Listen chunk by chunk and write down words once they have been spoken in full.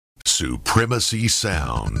Supremacy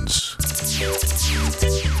Sounds.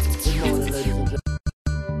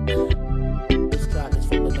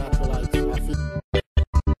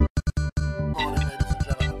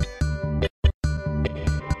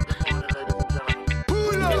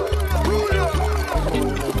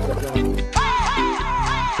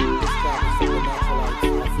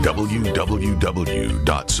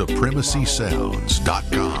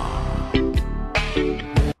 www.supremacysounds.com.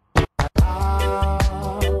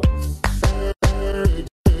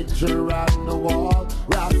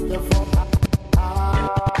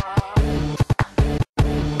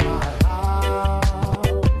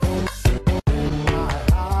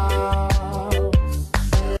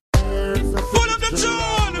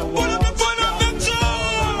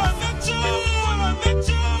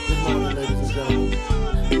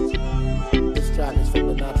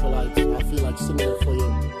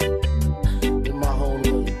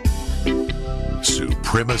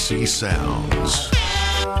 Supremacy Sounds.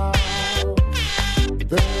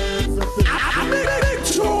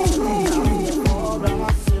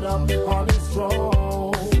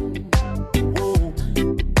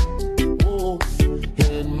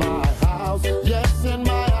 In my house, yes, in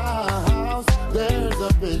my house, there's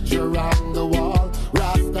a picture on the wall.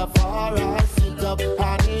 Rastafari sit up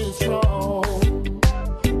on his throne.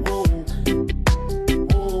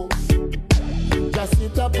 Just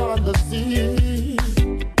sit up on the seat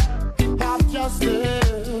of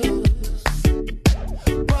justice,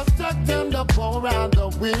 protecting the poor and the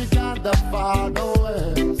weak and the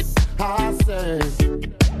fatherless. I say,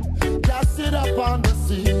 just sit up on the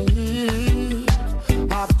seat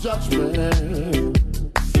of judgment,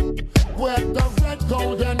 with the red,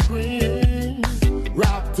 gold, and green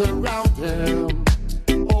wrapped around him.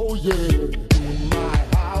 Oh yeah, in my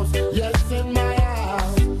house, yes, in my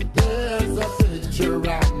house, there's a picture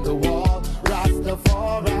on the wall.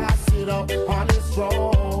 Rastafari sit up on his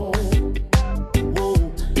throne.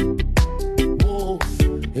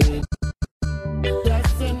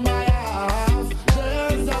 Yes, in my house,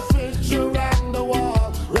 there's a picture on the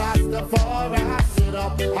wall. Rastafari sit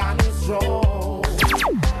up on his throne.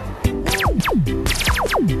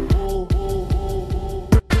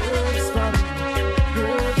 Herbs family,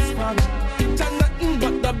 just nothing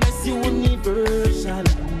but the best universal.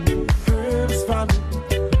 Herbs family,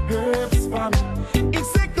 it's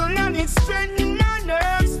second and it's strengthening my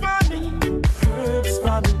nerves family. Herbs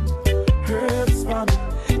family,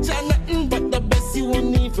 just nothing but the best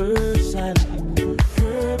universal.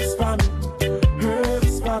 Herbs family,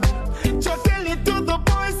 just tell it to the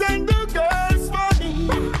boys and the girls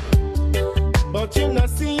family. But you know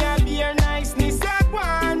see I be a niceness at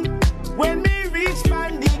one when me reach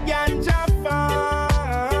pan the ganja farm.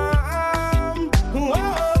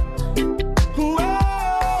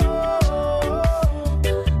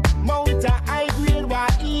 Mount a high grade wa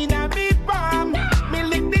in a me palm. Me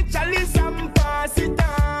lick the chalice and pass it on.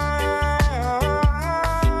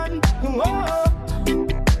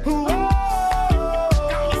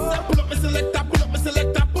 Pull up me selector,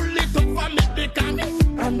 pull it up for me because me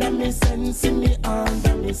under me sense, me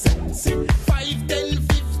under me sense. 5, 10,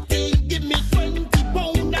 15, give me 20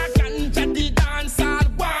 pound a ganja, the dance all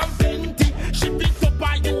 120. Ship it up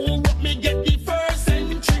a Europe, me get the first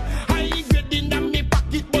entry. High grade in me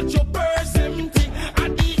pocket, but your purse empty.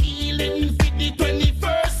 At the healing for the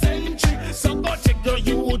 21st century. So go check your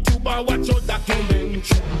YouTube and watch your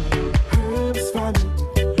documentary. Herbs family,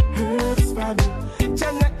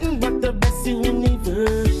 just nothing but the best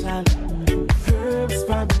universal. Herbs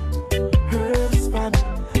family,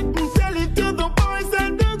 tell it to the boys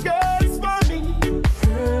and the girls family.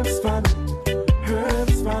 Herbs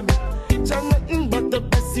family, just nothing but the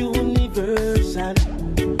best universal.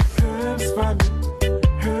 Herbs family,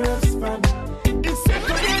 it's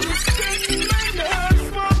second and it's strengthening my nerves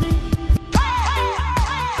family.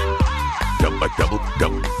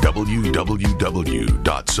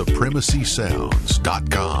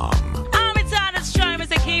 www.supremacysounds.com. I'm it's on the stream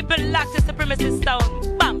as I keep it locked to Supremacy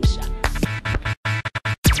Sound. Bam shot.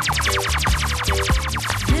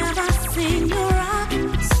 Never seen you rock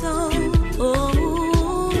so.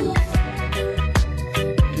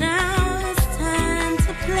 Now it's time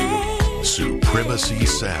to play. Supremacy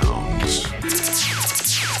Sounds.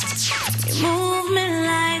 You move me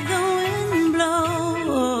like the wind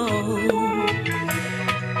blows.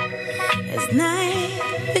 As night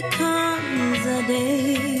becomes a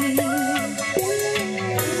day.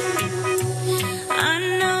 I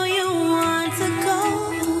know you want to go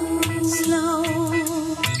slow.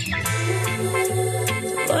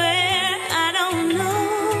 Where I don't know.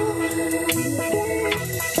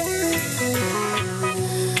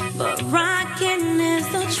 But rocking is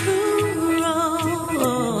the truth.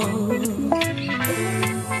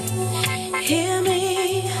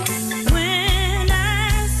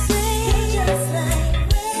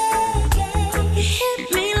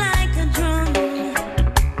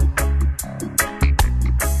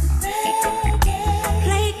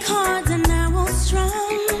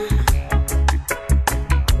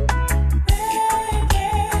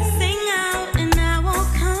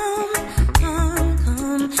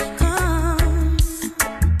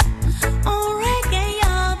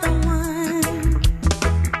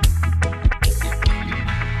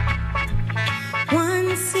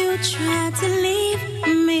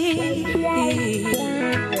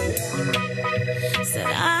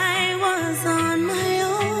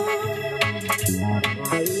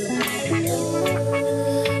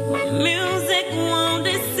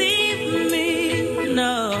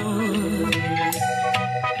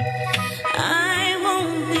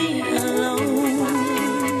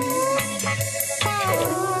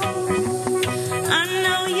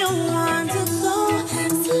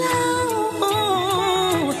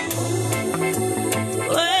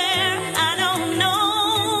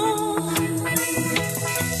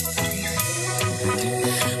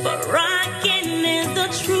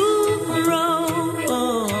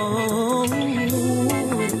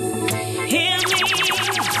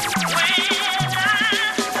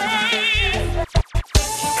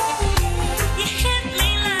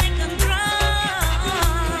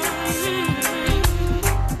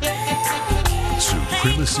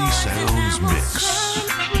 Supremacy Sounds Mix.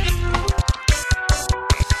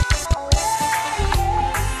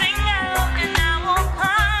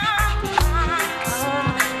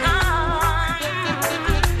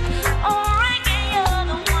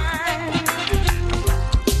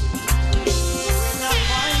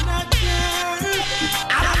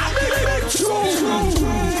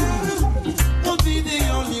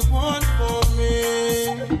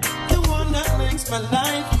 My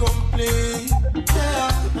life complete,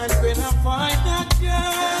 yeah. And when I find that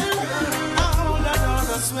girl, I hold her down,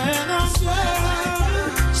 I swear that girl,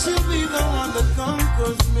 she'll be the one that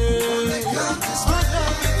conquers me. My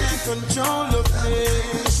love will take control of me,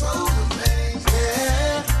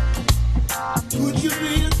 yeah. Would you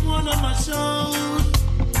be at one of my shows?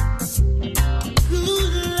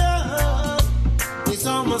 Good love, it's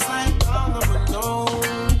almost like all of alone.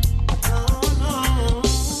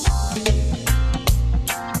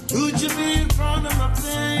 Would you be in front of my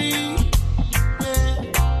plane? Yeah.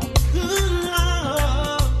 Good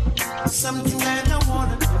love, something that I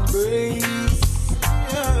wanna embrace.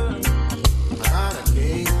 Yeah. Not a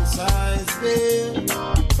king size bed,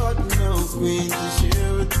 but no queen to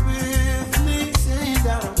share it with me. Say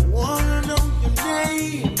that I wanna know your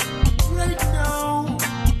name right now,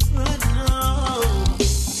 right now.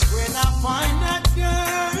 When I find that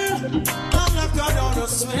girl, I'm not gonna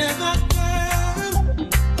swear that girl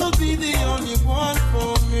be the only one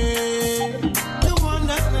for me, the one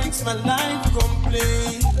that makes my life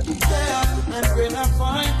complete. Yeah, and when I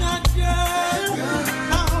find that girl,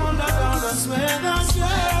 I hold her down, I swear that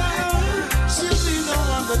girl, she'll be the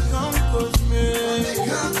one that conquers me.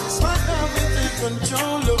 My love will take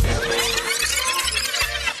control of me.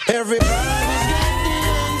 Everybody's got the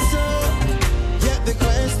answer, yet the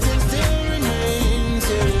question still remains.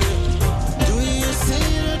 Yeah. Do you see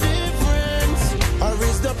the difference, or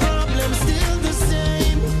is the problem still the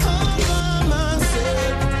same? All by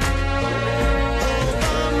myself, all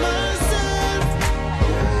by myself,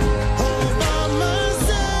 all by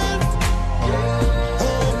myself,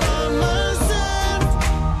 all by myself.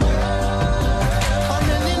 On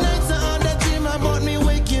any nights I had a dream about me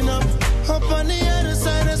waking up. Up on the other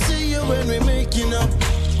side I see you when we're making up.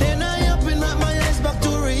 Then I up and wrap my eyes back to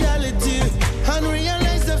reality and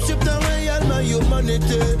realize I've stripped away all my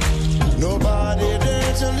humanity. Nobody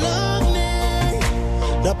there to love me.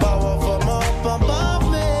 The power from up above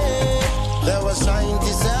me. There was trying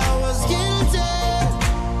to say I was guilty.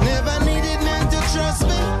 Never needed men to trust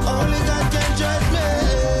me. Only God can judge me.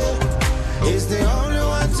 He's the only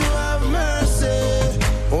one to have mercy.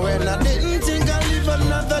 When I didn't think I'd live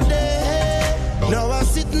another day. Now I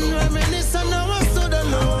sit and reminisce and now I stood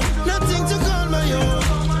alone. Nothing to call my own.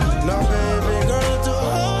 No baby girl to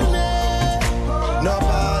hold me.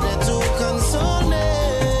 Nobody to console me.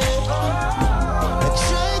 They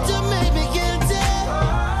try to make me guilty,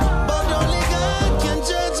 but only God can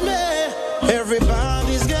judge me.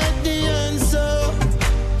 Everybody's got the answer,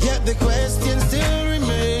 yet the question still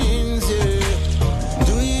remains. Yeah.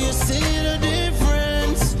 Do you see the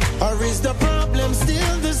difference, or is the problem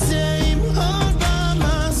still the same? All by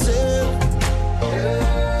myself,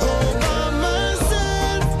 all by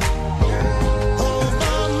myself, all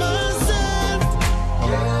by myself,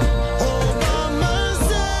 all by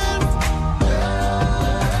myself.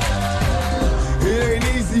 It ain't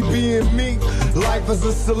easy being me. Life as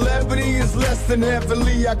a celebrity is less than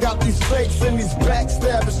heavenly. I got these fakes and these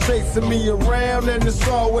backstabbers chasing me around, and it's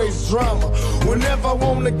always drama. Whenever I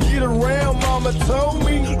wanna get around, mama told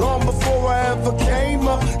me long before I ever came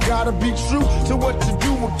up, gotta be true to what you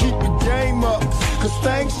do and keep your game up. Cause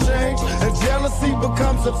things change and jealousy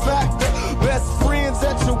becomes a factor. Best friends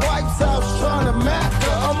at your wife's house trying to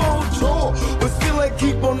matter. I'm on tour, but still they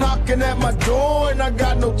keep on knocking at my door, and I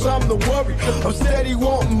got no time to worry. I'm steady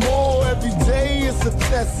wanting more. Every day is a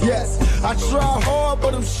test, yes. I try hard,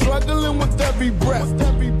 but I'm struggling with every breath.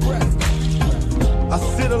 I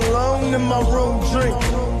sit alone in my room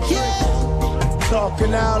drinking,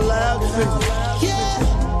 talking out loud to you.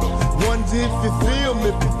 Wonder if you feel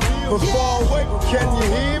me, but far away. Can you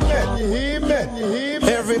hear me?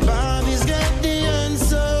 Everybody's got the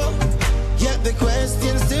answer, yet the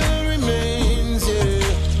question still remains.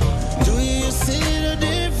 Yeah. Do you see the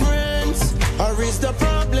difference, or is the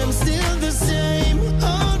problem still the same?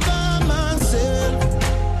 All by myself,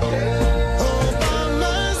 all by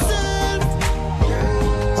myself,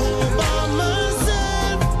 all by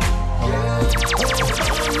myself, all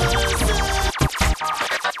by myself.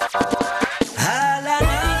 All I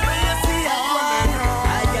need when you see a one,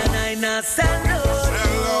 I and I not stand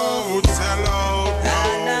alone. Tell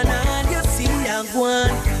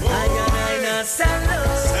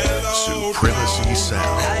Supremacy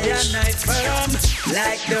Sounds. I am night firm,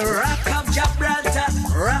 like the rock of Gibraltar.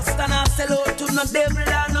 Rasta not sell out to no devil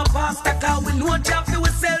and no pastor, cause we know job for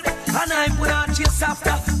ourselves. And I'm gonna chase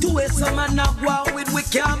after to a some man not go with. We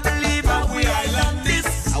can't believe how we island this.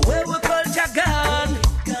 Where we culture gone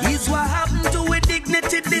is what happened to with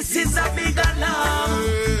dignity. This is a big alarm.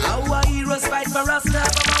 Our heroes fight for us to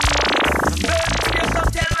have a man. Come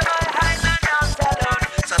tell me my highland and salute.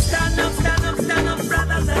 So stand up,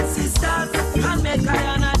 brothers and sisters, and make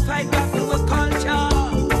iron and fight back to our culture.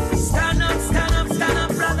 Stand up,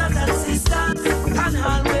 brothers and sisters, and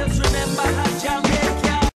always remember how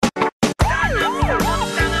Jamaica. Stand up,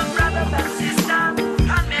 brothers and sisters,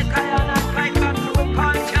 and make iron and fight back to our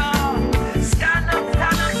culture. Stand up,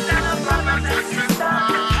 brothers and sisters,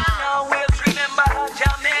 and always remember how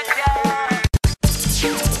Jamaica.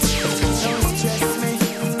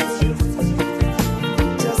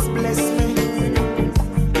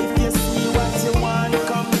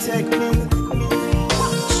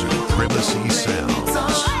 Supremacy Sounds.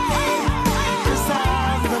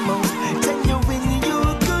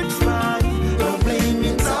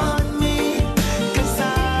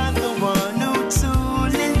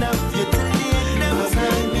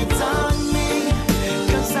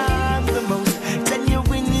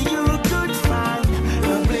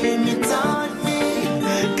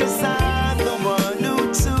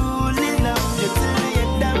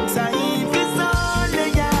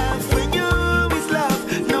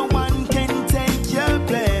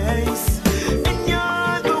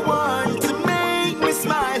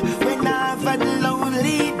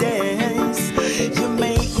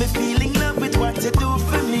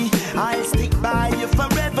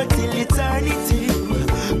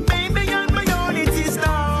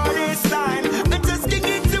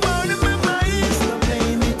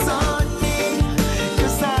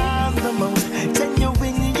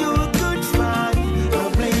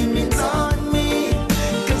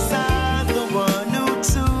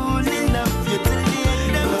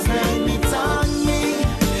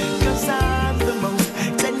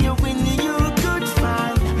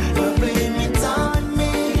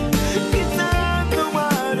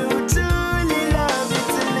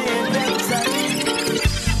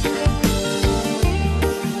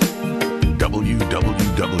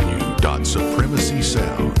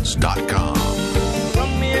 www.supremacysounds.com.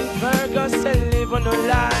 From me and Ferguson live on a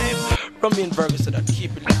life. From me and Ferguson that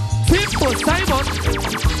keep it. People, Simon.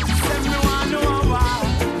 Send me one know why.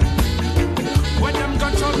 When them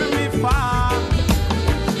got trouble me far.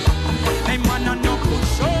 Hey man, I no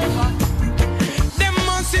push over. Them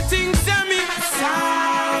must see things tell me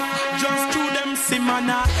sound. Just to them see man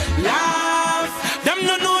a laugh. Them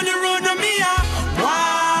no know the road of me a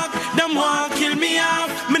walk. Them want kill me off.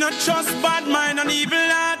 Me not trust bad mind and evil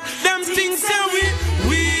heart. Them things say we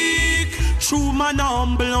weak. True man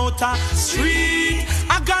humble out a street.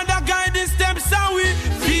 I gotta guide the steps and we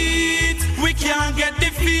feet. We can't get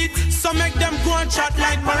defeat. So make them go and chat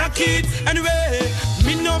like parakeet. Anyway,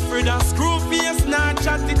 me no afraid of screw face, not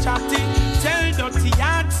chatty. Tell dirty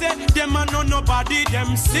heart say them a know nobody.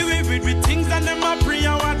 Them see we with things and them a pray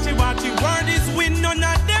and watchy. Word is win, none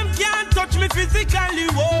of them can't touch me physically.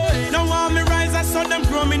 Whoa. Now want me rise, I saw them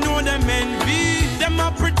grow, me know them envy. Them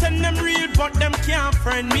a pretend them real, but them can't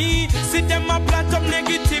friend me. See them a plant up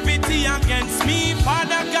negativity against me.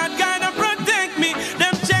 Father God, guide and protect me.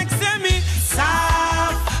 Them checks say me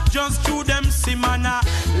soft. Just to them see man a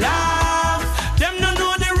laugh. Them no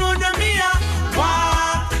know the road of me a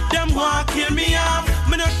walk. Them want kill me off.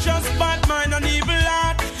 Me not just bad mind and evil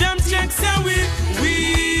heart. Them checks say we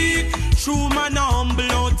weak. True man a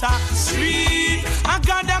humble out a street. I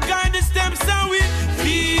gotta guide the steps and we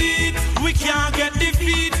feet. We can't get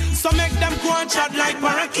defeat. So make them go and chat like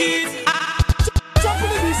parakeets. Jump to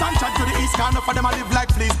the east and chat to the east. Enough of them a live like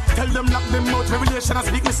fleas. Tell them lock them out. Revelation and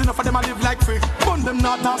speakness. Enough of them a live like free. Burn them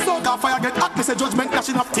not down. Smoke and fire get hot. They say judgment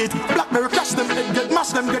clashing up teeth. Blackberry crash them head. Get mash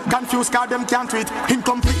them. Get confused. Cause them can't tweet.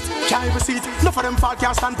 Incomplete. Can't even see it. Enough of them fall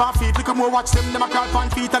can't stand on feet. Look more watch them. Them a crawl on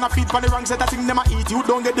feet. And a feet on the wrong set. I think them a eat. You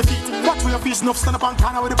don't get the feet. Watch where your fish enough. Stand up on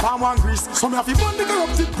corner with the palm one grease. Some of you burn the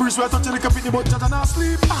corrupted priest. Where touch the company but chat and not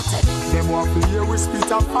sleep. Them walk to hear we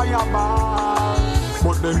spit a fire bar.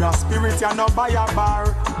 But them a spirit and no buy a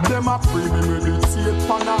bar. Them a pray me meditate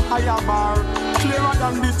on a higher bar. Clearer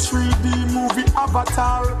than the 3D movie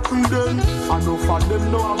Avatar. And then enough of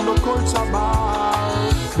them no have no culture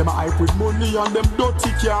bar. Them a hype with money and them dirty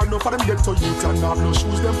car. Enough of them get to youth and have no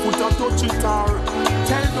shoes. Them put a touchy tar.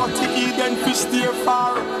 Tell dirty Eden fish stay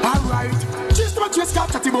far. Alright. Just about just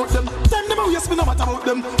got chatty about them. Time them out, yes, me no matter about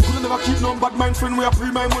them. Couldn't never keep no bad mind friend. We are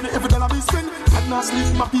free my money every dollar we spend. And now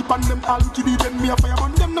sleep my people and them all wicked them. Me a fire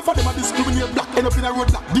on them. No for them a discriminate black. End up in a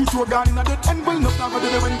roadblock. Detour gone in a dead end. Well, enough now for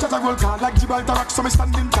them when chat a roll call. Like Gibraltar rock, so me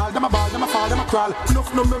standing tall. Them a ball, them a fall, them a crawl.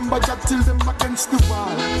 Enough no member chat till them against the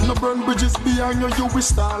wall. No burn bridges behind you will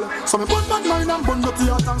stall. So me burn bad mind and burn dirty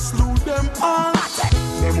heart and slew them all.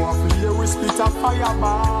 Them want to hear we spit a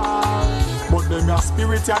fireball. But them a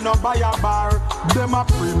spirit and no buy a bar. Them a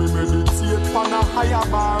pray me meditate on a higher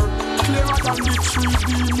bar. Clearer than the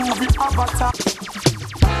 3D movie Avatar.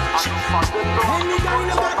 Any guy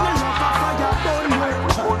no got me love for fire burn way.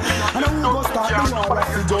 And who go start the war if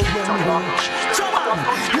you don't run way. Come on,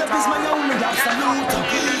 love is my only absolute.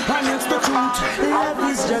 And it's the truth. Love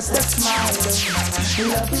is just a smile.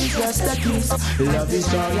 Love is just a kiss. Love is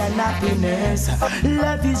joy and happiness.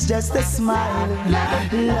 Love is just a smile.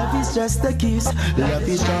 Love is just a kiss. Love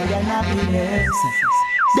is joy and happiness.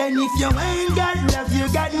 Then if you ain't got love, you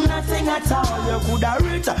got nothing at all. You could have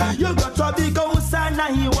written, you got a big house and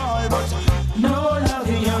a wall. But no love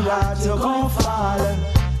in your heart, you gon' fall.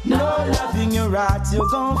 No love in your heart, you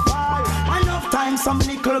gon' fall. Enough time some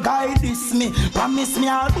little guy diss me. Promise me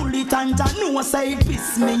I'll bullet and no say it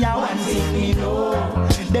piss me. I want to me know.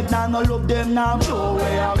 Them now no love them now know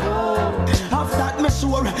where I go. After that me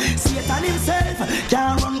sure Satan himself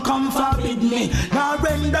can't run come forbid me. Now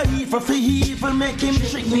render evil for evil make him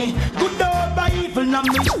trick me. Good dog by evil now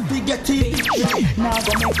me to get it. Now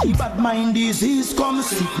go make the bad mind disease come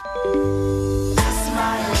sick.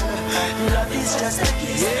 Smile. Love is just a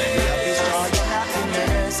kiss. Love is joy and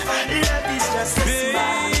happiness. Love is just a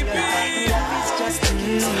smile. Love is just a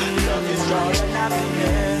kiss. Love is joy and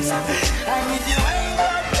happiness. And if you ain't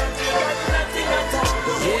got love, you got nothing at all.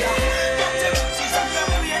 Got your riches and your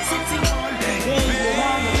prayer sitting on.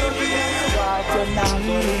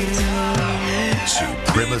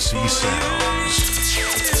 Supremacy Sounds.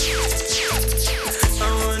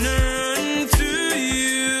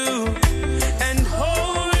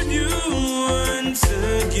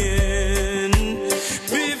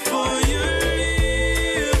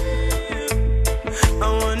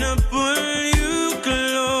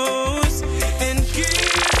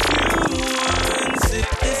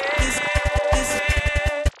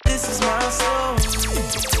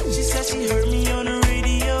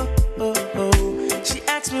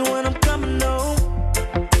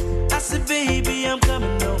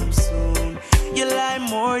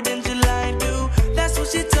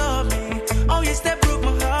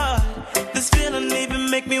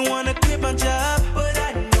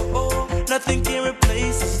 Nothing can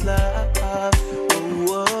replace this love. Oh,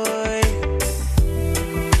 boy.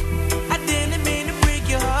 I didn't mean to break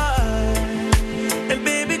your heart. And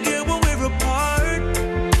baby girl, when we're apart,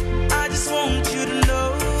 I just want you to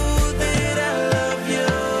know that I love you.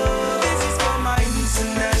 This is for my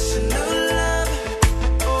international love.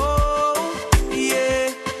 Oh,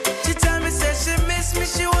 yeah. She told me, said she miss me,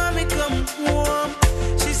 she want me come home.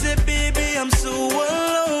 She said, baby, I'm so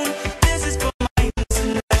alone. This is for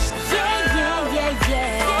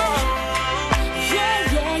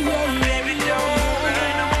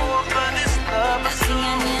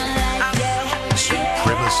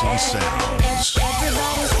Sounds.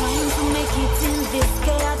 Everybody's trying to make it in this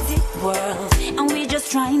chaotic world, and we just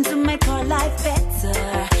trying to make our life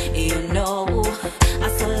better. You know, I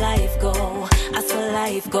saw life go, I saw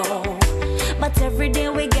life go. But every day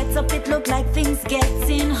we get up, it look like things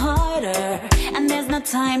getting harder, and there's no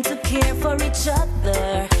time to care for each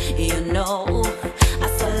other. You know, I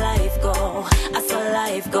saw life go, I saw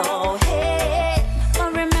life go. Hey,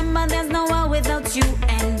 but remember, there's no one without you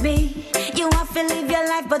and me. You have to live your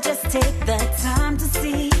life, but just take the time to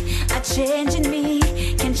see a change in me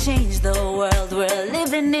can change the world we're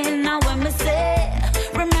living in. Now when we say,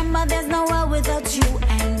 remember there's no world without you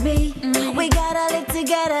and me. We gotta live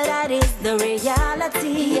together, that is the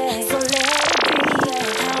reality. So let it be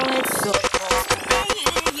how it's so.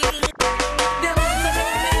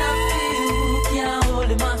 Can't hold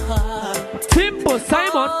in my heart. Simple,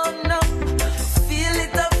 Simon. Feel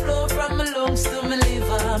it a flow from my lungs to my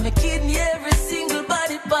liver, my kidney, every single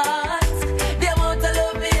body part. The amount of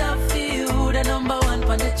love me I feel, the number one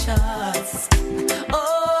on the charts.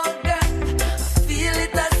 Oh God, feel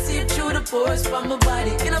it I seep through the pores from my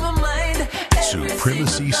body, in my mind.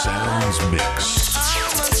 Supremacy Sounds Mix.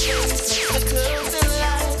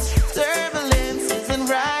 Turbulences and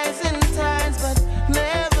rising tides, but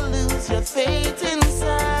never lose your faith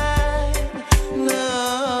inside.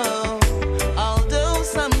 No, although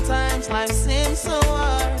sometimes life seems so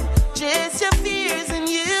hard, chase your fears and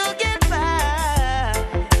you'll get by.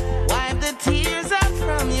 Wipe the tears out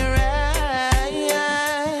from your eyes.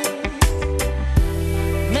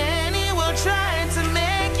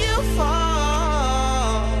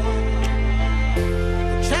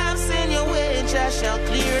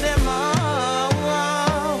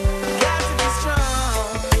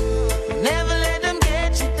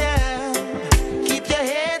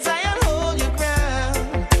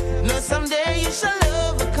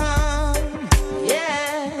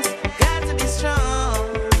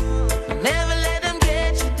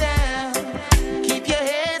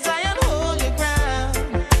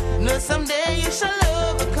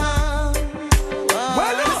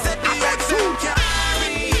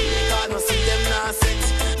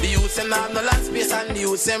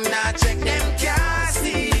 youths them not check them can't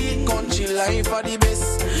see. Country life for the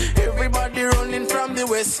best. Everybody running from the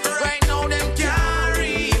west. Right now them can't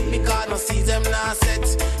read because no seas them not set.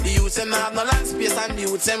 The youths them not have no land space and the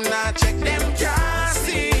youths them not check them can't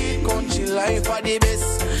see. Country life for the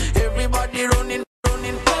best. Everybody running.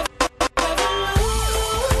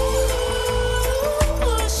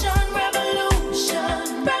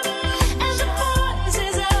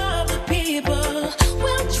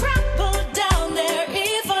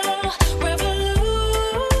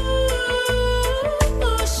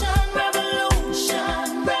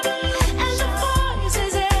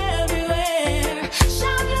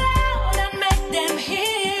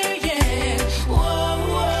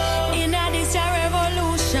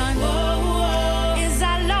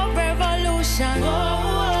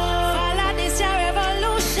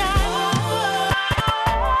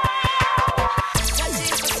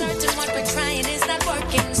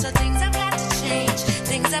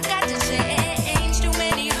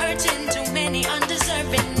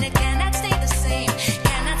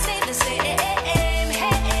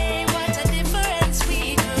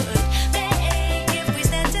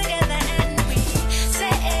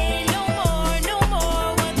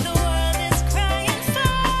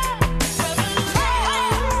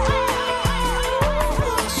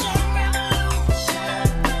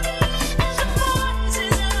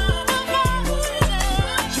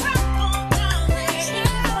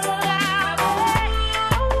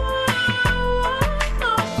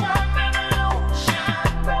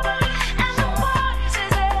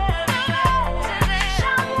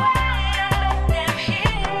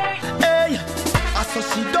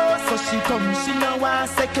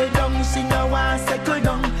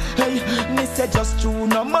 Just true,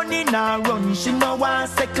 no money now run. She no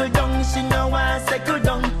want settle down, she no want settle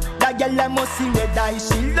down. That girl I must see red eye,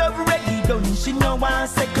 she love ready done. She no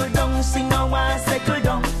want settle down, she no want settle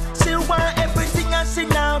down. She want everything and she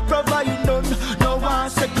now provide none. No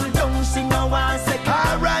want settle down, she no want settle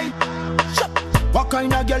down. Alright, what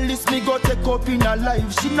kind of girl is me go take up in her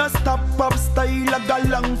life? She no stop pop style like a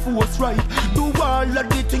long force right. Do all of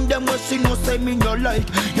the things them what she no say me no like.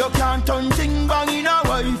 You can't turn thing bang in a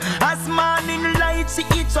wife. As man in light she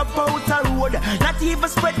eats up out a road. Not even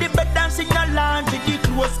spread the bed and she no laundry the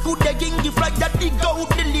clothes. Good again gift like that dig out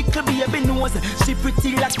the little baby nose. She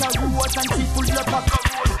pretty like a rose and she full up a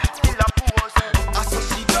commode. Still a pose. As so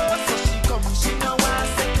she goes, so she comes. She no want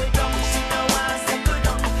settle down, she no want settle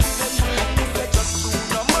down. Just do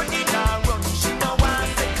no money now run. She no want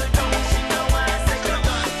settle down, she no want settle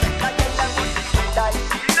down. Like a love die,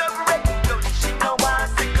 she love ready done. She no want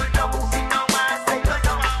settle down, she no want settle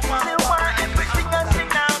down. She want everything and she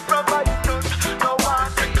now provide done. No want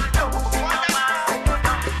settle down, she no want settle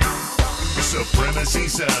down. Supremacy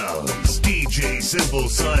Sounds. DJ Simple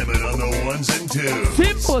Simon on the ones and twos.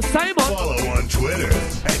 Simple Simon. Follow on Twitter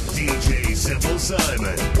at DJ Simple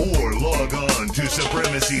Simon or log on to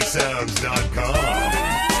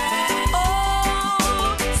supremacysounds.com.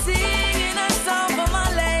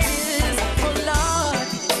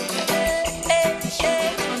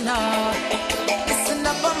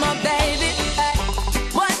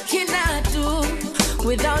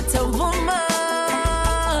 Without a woman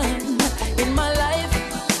in my life,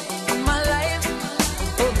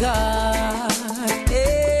 oh God,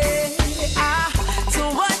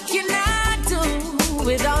 so what can I do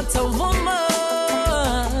without a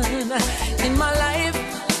woman in my life,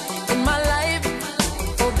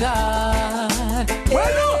 oh God.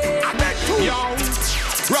 Well, I bet you. Yo,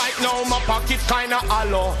 right now my pocket kinda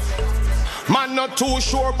hollow. Man not too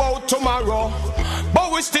sure about tomorrow.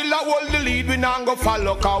 But we still a hold the lead, we not go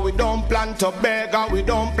follow. Cause we don't plan to beg and we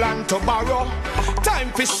don't plan to borrow.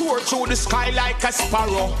 Time to soar through the sky like a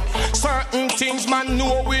sparrow. Certain things man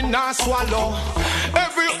know we not swallow.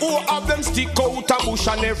 Every O of them stick out a bush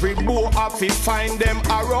and every bow have to find them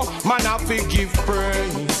arrow. Man have to give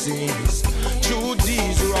praises through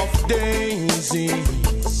these rough days.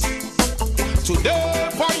 Today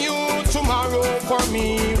for you, tomorrow for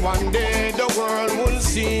me. One day the world will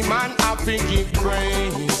see. Man have to give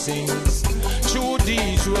praises through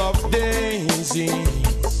these rough days.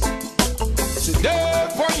 Today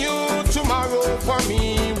for you, tomorrow for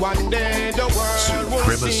me. One day the world will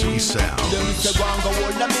Supremacy see. Sounds. Them say go and go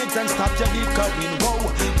hold the meds and stop your liquoring.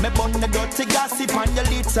 Whoa, me bun the dirty gossip and your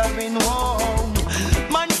littering. Whoa,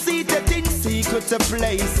 man seated in secret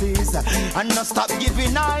places and not stop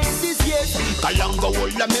giving eyes this yes. Go and go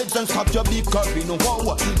hold the meds and stop your bickering.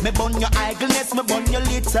 Whoa, me bun your idleness, me bun your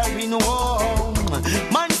littering. Whoa,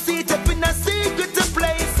 man seated in a secret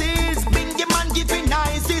places. Bingy man giving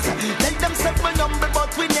eyes. Tell them 7 number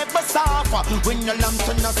but we never stop. offer. When no lamb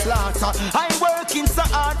to no slaughter. I'm working so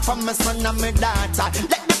hard for my son and my daughter.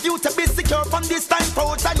 Let the future be secure from this time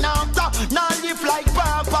forth and after. Now live like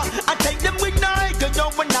Papa. I take them with night. You know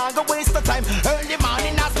when I go waste the time. Early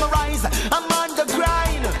morning as I rise, I'm on the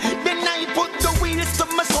grind. Then I put the wheels to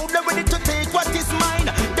my shoulder, ready to take what is mine.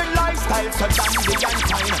 The lifestyle so dandy and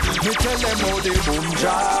fine. Me tell them how they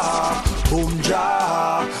boom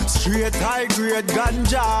ja, straight high grade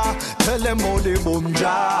ganja. Tell them how they boom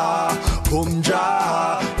ja,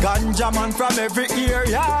 ganja man from every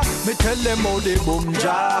area. Me tell them how they boom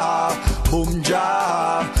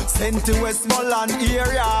ja, sent to Westmoreland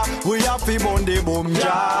area. We have to burn the boom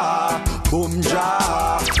ja,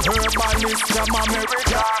 herbalist from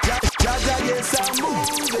America. Jaja, yes, I'm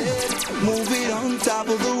moving on top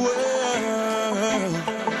of the world.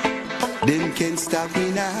 Them can't stop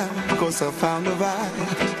me now, cause I found a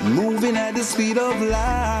vibe. Moving at the speed of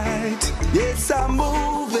light. Yes, I'm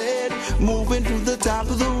moving to the top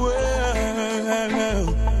of the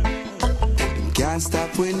world. Them can't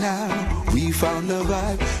stop me now, we found a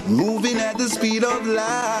vibe. Moving at the speed of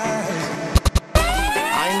light.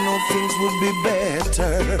 I know things would be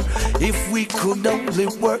better if we could only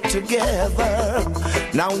work together.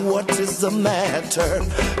 Now what is the matter?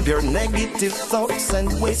 Pure negative thoughts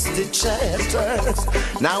and wasted chatter.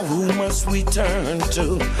 Now who must we turn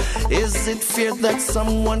to? Is it fear that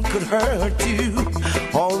someone could hurt you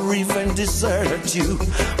or even desert you?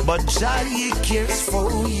 But Jah, He cares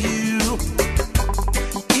for you.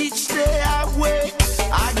 Each day I wake,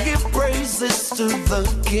 I give praises to the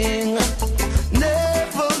King.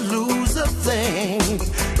 Never lose a thing.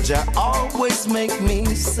 Jah always make me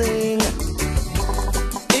sing.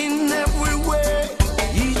 In every way,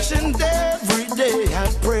 each and every day I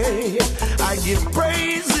pray. I give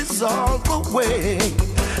praises all the way.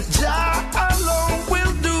 Jah alone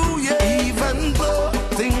will do, yeah. Even though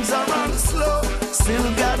things are on slow, still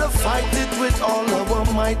gotta fight it with all our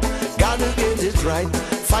might. Gotta get it right,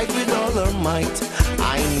 fight with all our might.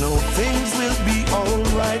 I know things will be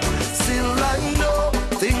alright. Still I know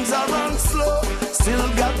things are on slow. Still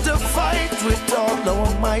got to fight with all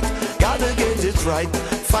our might. Gotta get it right,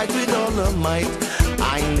 fight with all our might.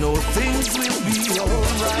 I know things will be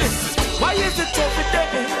alright. Why is it every day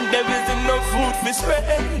there isn't no food for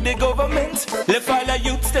spread? The government left all the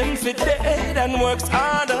youths them for dead and works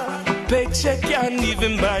harder. Paycheck can't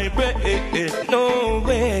even buy bread, no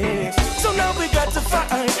way. So now we got to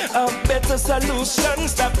find a better solution.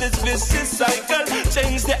 Stop this vicious cycle,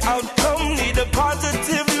 change the outcome. Need a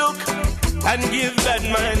positive look and give that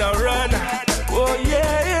mind a run. Oh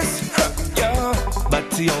yes, yeah.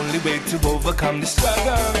 But the only way to overcome the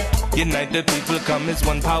struggle, unite the people, come as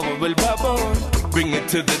one power will bubble. Bring it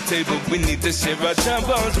to the table, we need to share our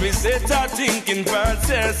troubles. Reset our thinking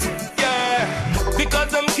process, yeah.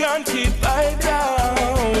 Because I can't keep I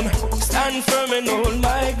down. Stand firm and hold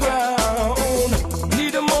my ground.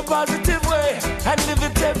 Need a more positive way and live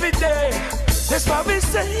it every day. That's why we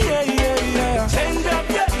say, yeah, yeah, yeah. Change up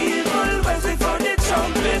your evil ways before the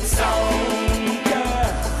trumpet sound, yeah.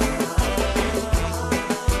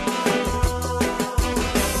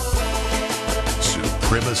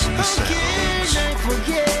 Supremacy sounds. Can't I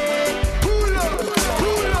forget? Pull up.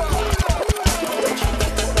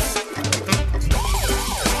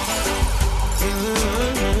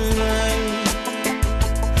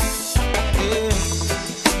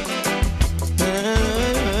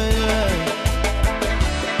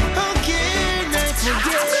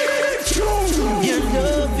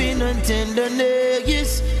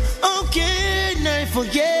 Tenderness. How can I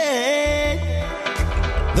forget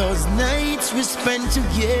those nights we spent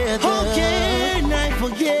together? How can I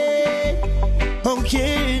forget? How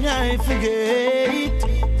can I forget?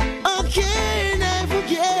 How can I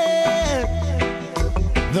forget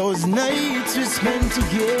those nights we spent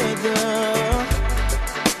together?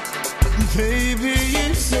 Baby,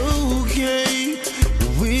 it's okay,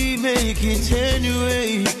 we make it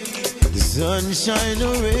anyway. Sunshine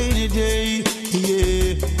or rainy day,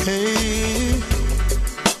 yeah. Hey.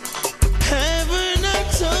 Haven't I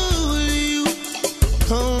told you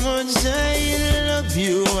how much I love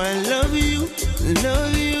you? I love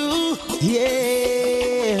you,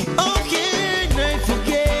 yeah. How can I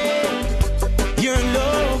forget your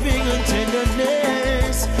loving and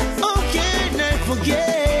tenderness? How can I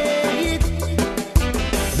forget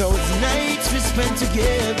those nights we spent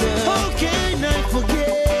together? How can I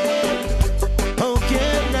forget?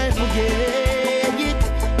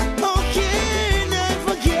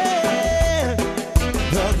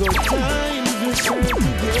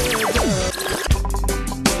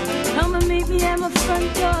 Come and meet me at my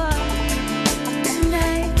front door.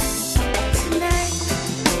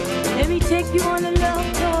 if you wanna love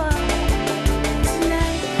tour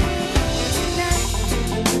tonight, tonight.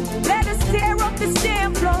 Let us tear up the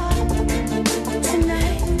damn floor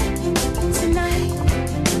tonight, tonight.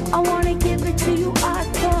 I wanna give it to you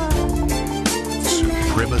hardcore tonight.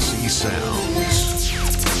 Supremacy Sounds.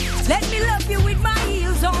 Let me love you with my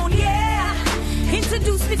heels on, yeah.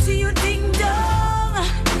 Introduce me to your ding dong.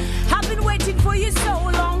 I've been waiting for you so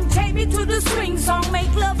long. Take me to the swing song,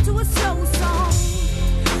 make love to a slow song.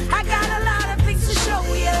 I got a lot of things to show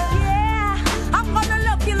you, yeah. I'm gonna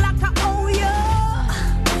love you like I owe you.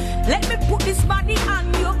 Let me put this body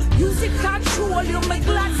on you. Use it, control you. My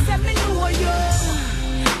glad send me know you.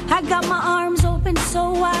 I got my arms open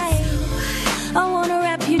so wide. I wanna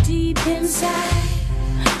wrap you deep inside.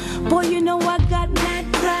 Boy, you know I got mad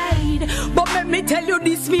pride. But let me tell you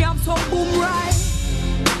this, me I'm so boom right.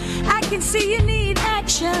 I can see you need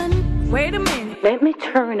action. Wait a minute, let me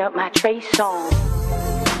turn up my Trey song.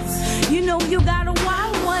 You know you got a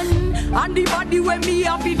wild one. And the body when me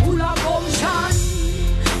have it full of gumption.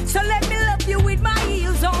 So let me love you with my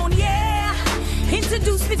heels on, yeah.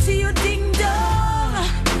 Introduce me to your ding dong.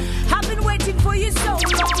 I've been waiting for you so long.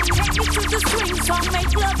 Take me to the swing song,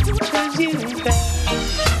 make love to you.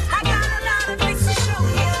 I got a lot of things to show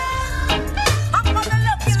you. I'm gonna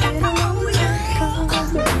love you like I owe you.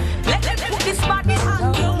 Let me put this body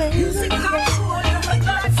on you. Music control you, my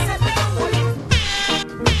God set me free.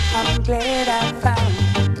 I'm glad I found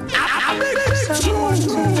someone to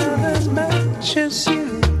love as much as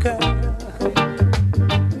you, girl.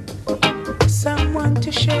 Someone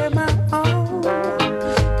to share my own.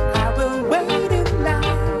 I will wait in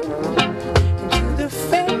line until the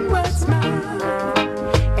fame was mine.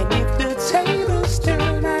 And if the tables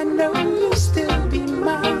turn, I know you'll still be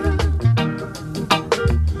mine.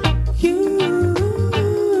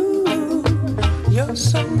 You're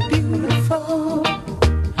so beautiful.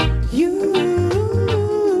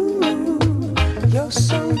 You're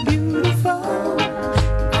so beautiful.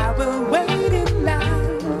 I will wait in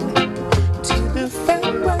line till the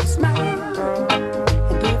fame was mine.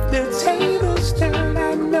 And if the tables turn,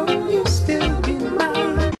 I know you'll still be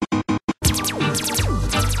mine.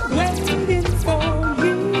 Waiting for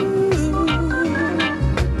you.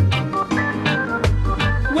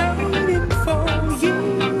 Waiting for you.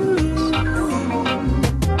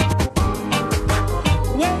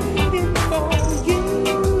 Waiting for you.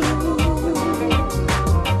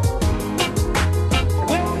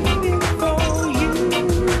 Waiting for you.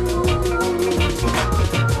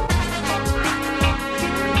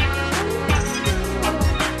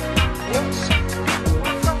 You're so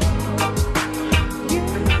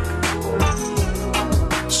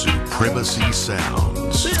Supremacy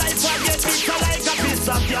Sounds. Life I get it like a piece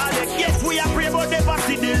of yard. Yes, we are pray but never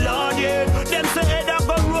see the Lord, yeah. Them say head up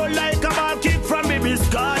go roll like a ball kick from baby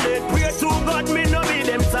Scarlet. Pray to God me no be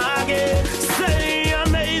them target. Say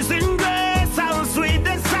amazing grace, how sweet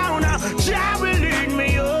the sound. Jah will lead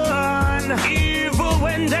me on. Even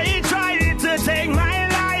when they try to take my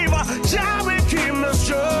life, Jah will keep me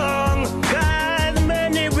strong. God,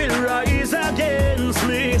 many will rise against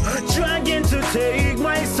me, trying to take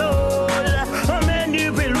my soul. Many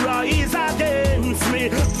will rise against me,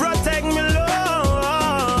 protect me, Lord.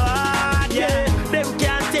 Yeah, them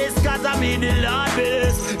can't taste cause I be the Lord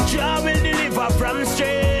best. Jah will deliver from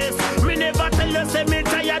stress. Me never tell you say me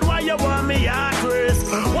tired, why you want me at rest?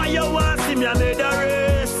 Why you want see me a made a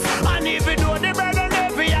rest? And even though the burden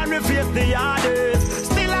heavy and we face the hardest,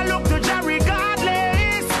 still I look to Jah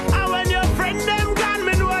regardless. And when your friend them gone,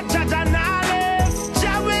 me know judge and knowledge.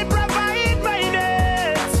 Jah will provide my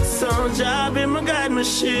needs. So Jah be my guide, my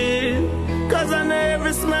shield. Cause I know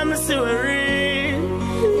every smile me see we real.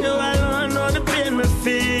 You alone know the pain me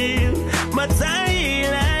feel. But I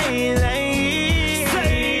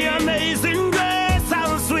say amazing grace,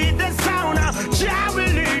 how sweet the sound. Jah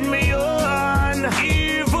will lead me on.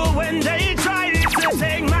 Even when they try to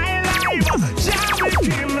take my life, Jah will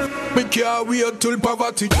keep me. Me can't wait till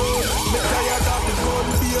poverty gone. Me tired of the gun.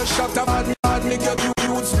 Be a shot of mad nigga, you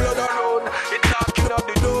youths blood alone. It knocking up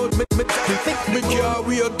the door. Me can't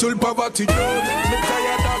wait till poverty gone. Me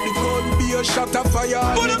tired of the gun. Be a shot of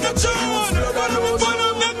fire. Nigga, you youths blood alone.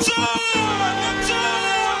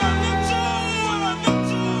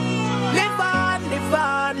 live on,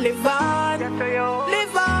 live on, live on.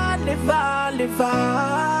 Live on, live on, live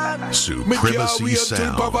on. Supremacy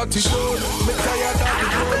Sounds. Me tired of the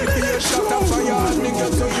gun. Be a shot of fire. Nigga,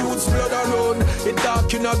 so youths blood alone. It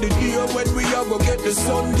dark in the day when we are go get the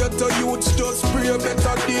sun. Get the youths just pray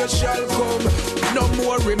better days shall come. No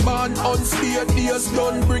more remand unstayed days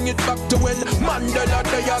done. Bring it back to when Mandela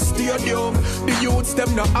Day a stadium. The youths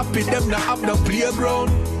them not happy, them not have no playground.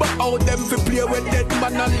 But how them fi play when dead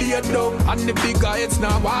man a lay down. And the bigger heads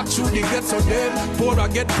now walk through the gates of them. Poorer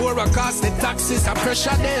get poorer cause the taxes are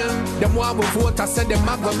pressure them. Them want to vote, I said them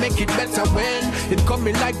a go make it better when it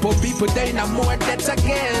coming like poor people they not more debt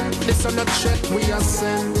again. This on the threat we are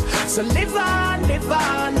sent. So live on, live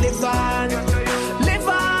on, live on. Live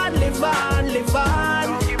on, live on, live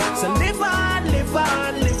on. So live on, live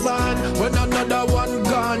on, live on. When another one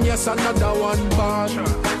gone, yes, another one born.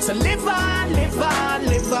 So live on, live on,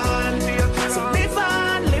 live on. So live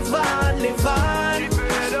on, live on, live on.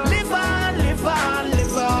 Live on, live on,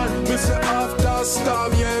 live on. We say after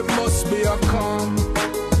storm, yeah, it must be a calm.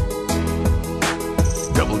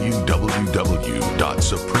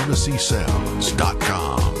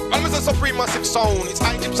 www.supremacysounds.com. I'm Mr. Supremacy Sound. It's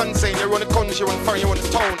Egyptian saying you run the country, you run the foreign, you run the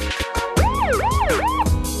town.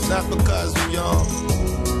 Not because we young.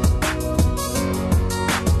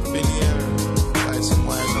 Been here quite some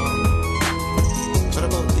while now. What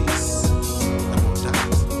about this? About that?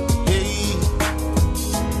 Hey.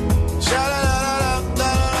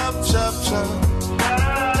 Sha-la-la-la-la-la-la-shop-shop.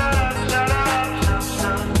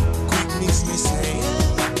 Quick mix me say.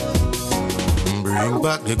 Bring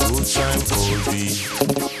back the good time, cold beat.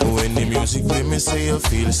 When the music play, me say you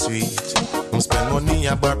feel sweet. Spend money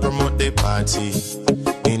about promote the party.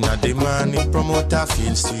 In a demand, promote I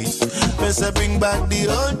feel sweet. Me say bring back the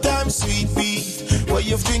old time sweet beat. Where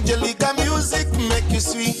you think you like a music make you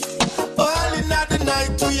sweet. All in the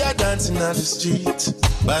night we are dancing on the street.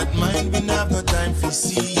 But mind we have no time for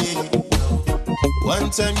see it.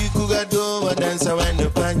 One time you could go a dance and wind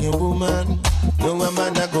up on your woman. No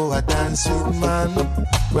man a go a dance with man.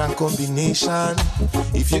 Grand combination.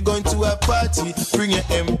 If you're going to a party, bring your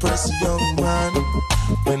Empress young man.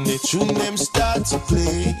 When the tune them start to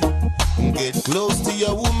play, get close to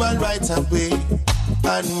your woman right away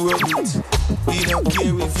and rub it. We don't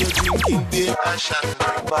care if you're drinking beer and shot.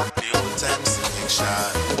 Bring back the old time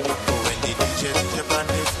selection. When the DJ on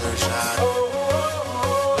the version,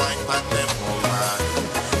 wine pan them woman.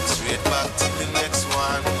 Straight back to the next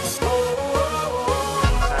one.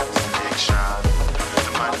 Time selection.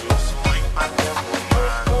 The man used to wine pan them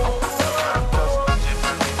woman. The man does DJ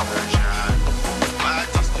on the version.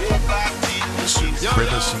 Party straight back to the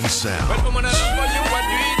Supremacy Sound. Well, woman, I love how you want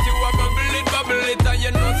to eat. You a bubble it, and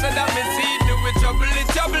you know so that me see. Do it,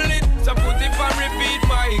 trouble it. So put it for repeat,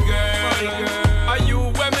 my girl. Are you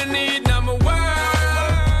where me need number one?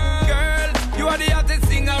 Girl, you are the hottest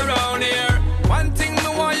thing around here. One thing me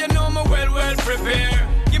want you know me well prepare.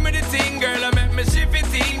 Give me the thing, girl, I make me shift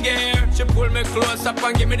it in gear. She pull me close up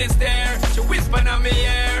and give me the stare. She whisper in my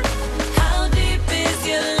ear. How deep is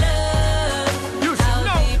your love?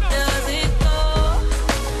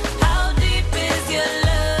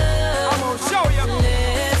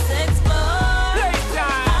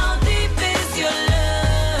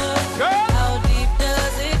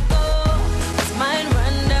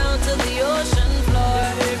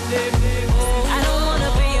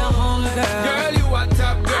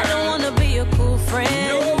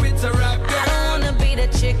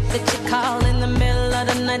 That you call in the middle of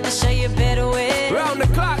the night to show you better way. Round the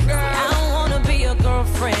clock, girl. I don't wanna be your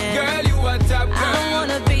girlfriend. Girl, you a top girl. I don't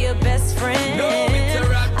wanna be your best friend. No, it's a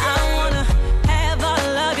rap, girl. I don't wanna have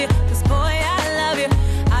all of you, 'cause boy, I love you.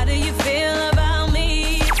 How do you feel about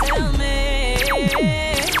me? Tell me.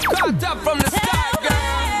 Caught up from the start, girl.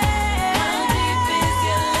 How deep is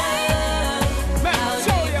your love? Man, How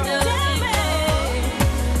show deep you. does it go?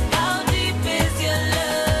 How deep is your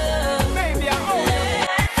love? Baby, I owe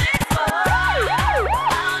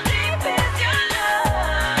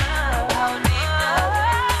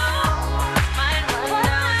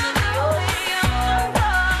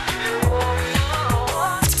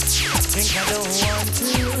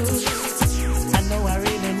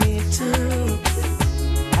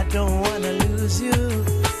you.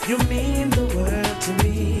 You mean the world to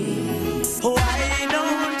me. Why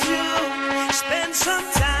don't you spend some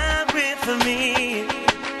time with me?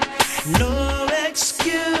 No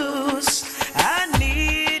excuse, I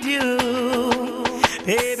need you.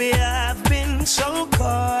 Baby, I've been so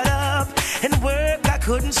caught up in work I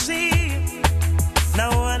couldn't see.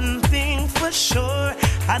 Now one thing for sure,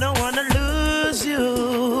 I don't wanna lose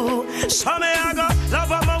you. So may I go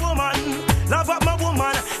love up my woman, love up my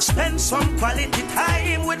woman. Spend some quality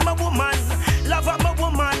time with my woman. Love up my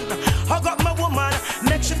woman, hug up my woman.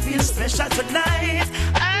 Make she feel special tonight.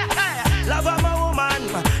 Love up my woman,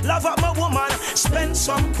 love up my woman. Spend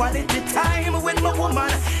some quality time with my woman.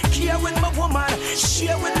 Care with my woman.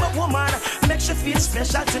 Share with my woman. Make you feel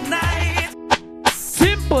special tonight.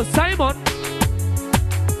 Simple Simon.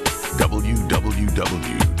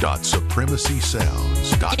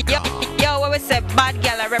 www.supremacysounds.com. Yo, what we say, bad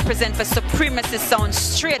gal I represent for Supremacy Sound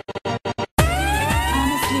straight.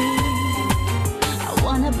 Honestly, I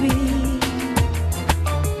wanna be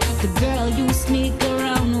the girl you sneak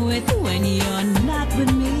around with when you're not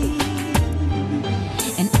with me.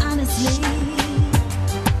 And honestly,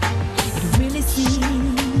 it really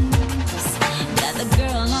seems that the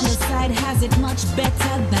girl on the side has it much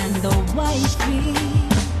better than the wifey.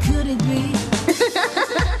 Could it be?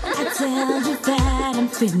 I tell you that I'm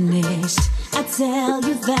finished. I tell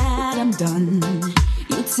you that I'm done.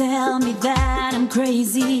 You tell me that I'm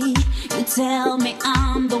crazy. You tell me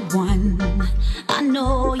I'm the one. I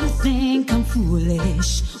know you think I'm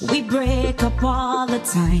foolish. We break up all the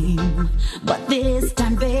time. But this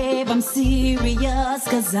time, babe, I'm serious.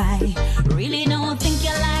 'Cause I really don't think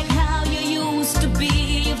you like how you used to be.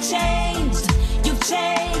 You've changed. You've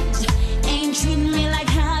changed. Ain't treating me like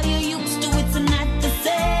how you used to. It's not the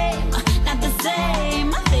same. Not the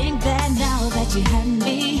same. I think that now that you had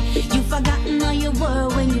me, you've forgotten how you were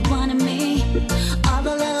when you wanted me. All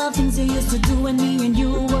the little things you used to do when me and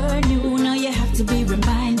you were new. Now you have to be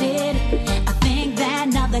reminded. I think that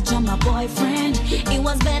now that you're my boyfriend, it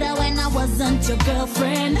was better when I wasn't your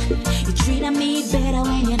girlfriend. You treated me better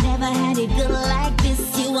when you never had it good like this.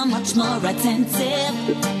 You were much more attentive.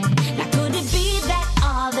 Now could it be that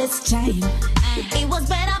all this time it was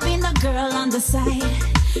better being the girl on the side?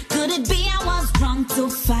 Could it be I was wrong to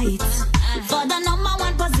fight for the number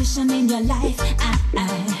one position in your life?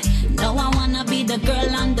 No, I wanna be the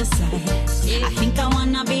girl on the side. I think I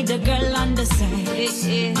wanna be the girl on the side.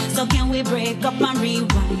 So can we break up and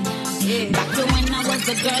rewind back to when I was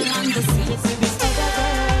the girl on the side? This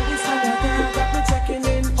other girl got me checking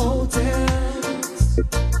in hotels.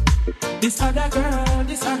 This other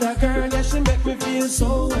girl, yeah, she make me feel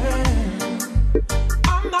so well.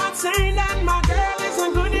 I'm not saying that my girl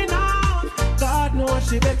isn't good enough. God knows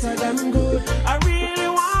she better than good. I really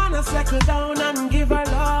wanna settle down and give her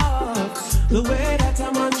love the way that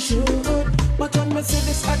a man should. But when me see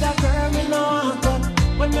this other girl, me not up.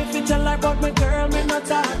 When me fit tell her about my girl, me not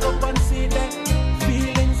talk up and see that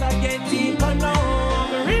feelings I get deeper now.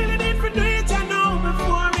 Me really need to do it, I know,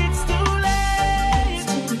 before it's too late.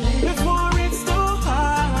 Before it's too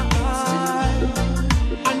hard.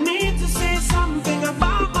 I need to say something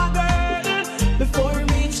about my girl before it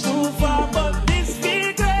reach too far. But this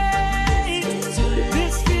feels great.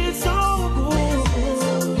 This feels so good.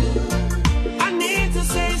 I need to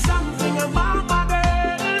say something about my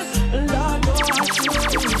girl. Lord knows I should.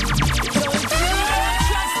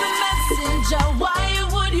 Trust the messenger. Why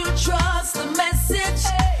would you trust the message?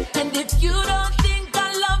 And if you don't think I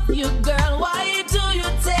love you, girl, why do you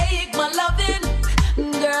take my loving?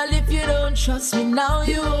 Girl, if you don't trust me now,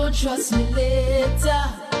 you won't trust me later.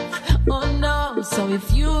 Oh no, so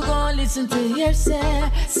if you gon' listen to hearsay,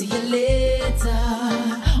 see you later.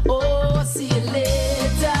 Oh, see you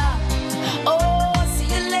later. Oh, see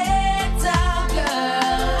you later,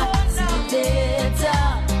 girl. See you later.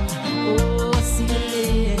 Oh, see you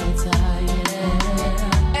later,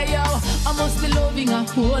 yeah. Hey yo, I must be loving a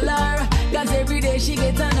whole her, 'cause every day she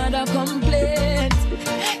get another complaint.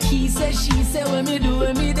 He say, she say, when me do,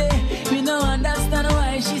 when me day, we no understand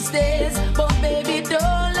why she stays. But baby,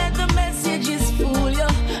 don't let the messages fool you,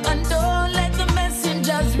 and don't let the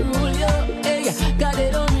messengers rule you. Hey, 'cause they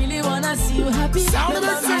don't really wanna see you happy. Sound of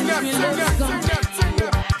the singer, So if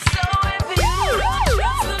you don't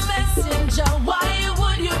trust the messenger, why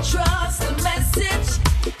would you trust the message?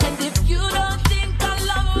 And if you don't think I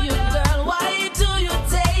love you, girl, why do you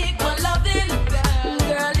take my loving?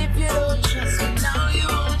 Girl, if you don't trust me now, you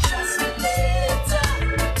won't trust me later.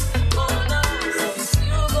 Oh no, so if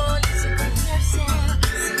you gon' listen to yourself,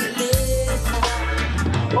 see you later.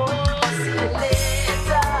 Oh, see you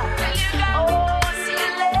later. Oh, see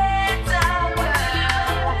you later,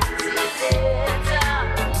 girl. See you later.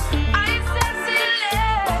 I said see you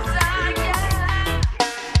later, yeah.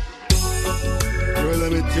 Girl, I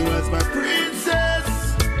met you as my princess,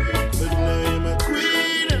 but now you're my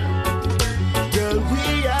queen. Girl, we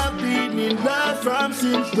have been in love from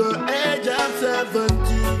since the age of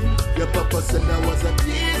 17. Your papa said I was a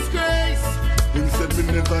disgrace. He said we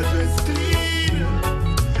never dress clean.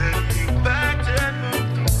 Sending back to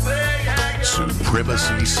where I am.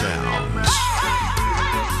 Supremacy Sounds.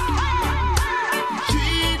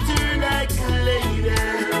 Treat her like a lady.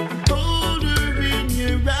 Hold her in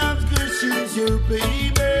your arms, 'cause she's your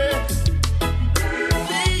baby.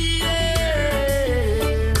 Lady.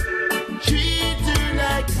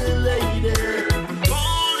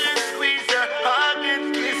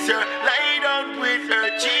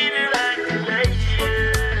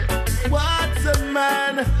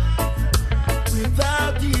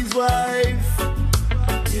 wife.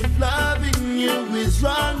 If loving you is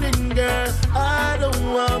wrong, then girl, I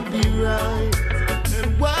don't want to be right.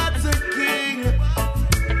 And what's a king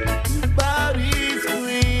without his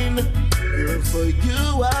queen? Girl, for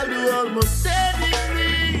you I'll do almost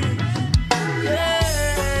anything.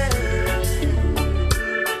 Yeah.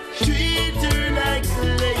 Treat her like a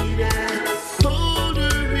lady. Hold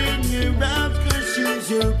her in your arms 'cause she's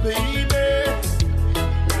your baby.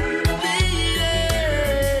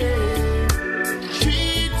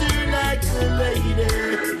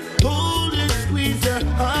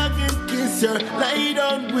 Lay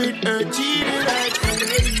down with her, cheating like a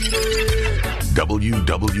lady.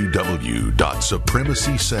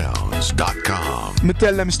 www.supremacysounds.com. Me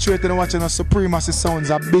tell them straight and watching us Supremacy Sounds,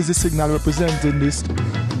 a busy signal representing this.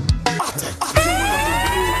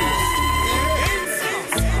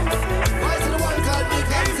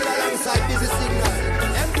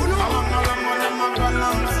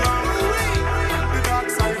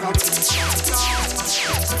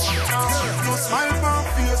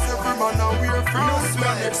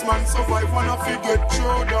 Next man survive wanna forget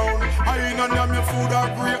throw down. I ain't on them your food or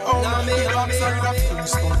grey out. The outside of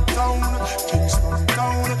Kingston town.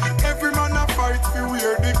 Every man a fight for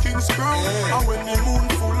wear the king's crown. And when the moon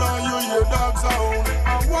full on you hear dogs out. A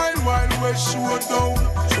wild west showdown.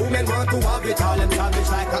 Two men want to have it all, them savage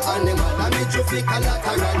like an animal. I made you feel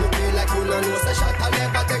collateral. You feel like you don't know the shot. I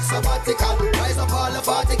never take sabbatical. Rise up all the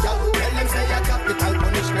particle. Tell them say you're capital.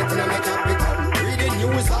 Punishment in my capital. Reading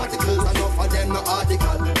news articles, enough of them no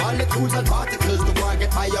article. Molecules and particles, the war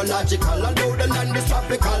get biological. Although the land is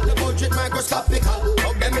tropical, the budget microscopical.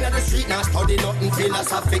 Up them in the street, now study nothing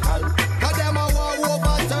philosophical. Cause them a war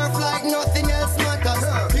over turf like nothing else matters.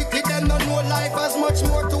 Pity them don't know life has much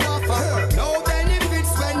more to offer. No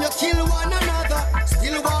benefits when you kill one another.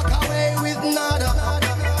 Still walk away with nada.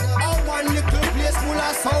 Oh, one little place full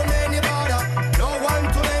of so many bother. No one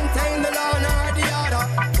to maintain the law nor the other.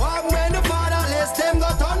 One when the fatherless, them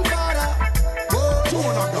got on father.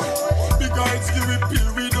 The guys give it pill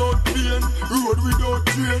without pain, road without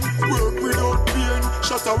train, work without pain,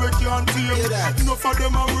 shut away can't tame. Enough of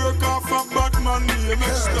them a work off a bad man name.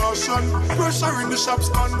 Extortion, pressure in the shops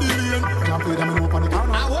and the lane. Can't play them in open the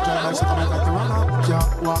corner. Drive like something like the runner.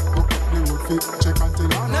 Can't walk up the road fit, check until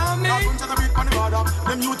Lana. Happen to the beat on the border.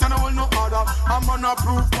 Them youth and I will no order. I'm on a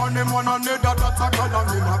proof on them one on the that attack along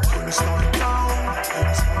in a Kingston town.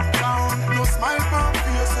 No smile on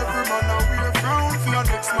face, every man a wear frown. For your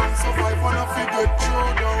next man survive wanna forget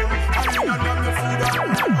throw down. I ain't on them the food and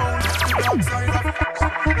down. The dark side of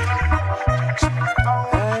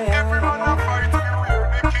every man a fight we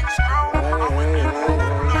wear the king's crown. And when you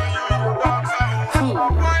dark side,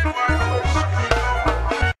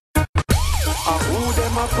 who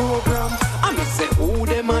them a program? I me say who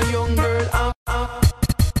them a young girl?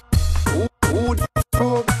 Who them a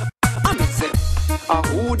program? I me say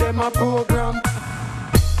who them a program?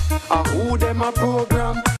 Who them a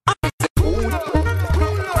program? I me say who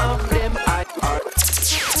of them I are.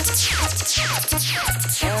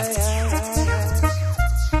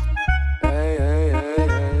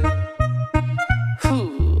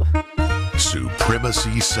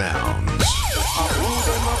 Supremacy Sounds.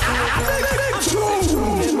 Who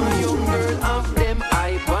them a young girl of them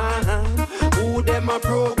I want? Who them a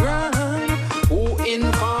program? Who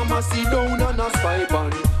in pharmacy down on a spy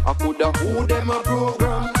ban? I coulda who them a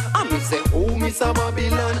program? I me say who Miss a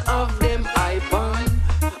Babylon of them I ban?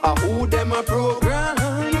 Who them a program?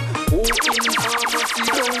 Who in pharmacy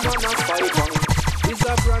down on a spy ban? Is a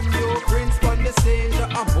brand new prince on the stage. I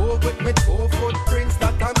move with me 2 footprints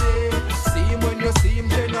that I made. See him when you see him,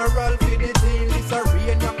 general for the team. This a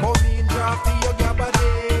rain you come in, drop for your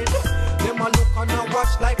gabardine. Them a look and a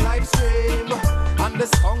watch like live stream. And the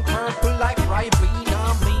skunk purple like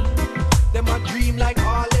Ribena me. Them a dream like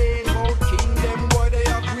Harlem. Mount King, them boy they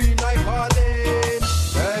a green like Harlem.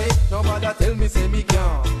 Hey, nobody tell me say me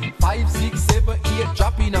can't. 5, 6, 7, 8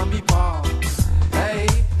 dropping on me palm. Hey,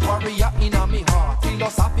 warrior in a me heart,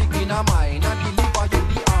 philosophic in a mind, and deliver you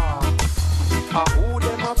the art. Who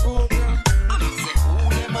them a program? I say who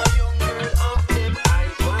them a young girl of them I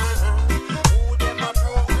want. Who them a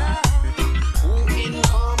program? Who in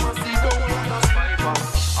pharmacy don't want a spy ban?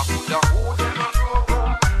 I coulda who them a program?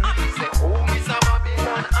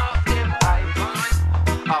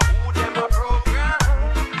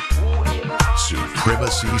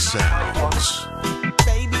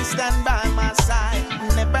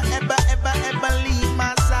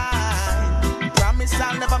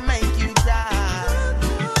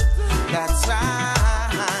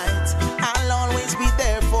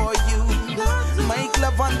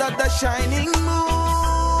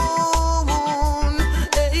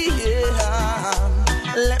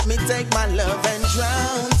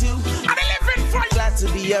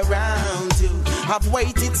 have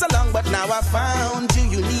waited so long, but now I found you.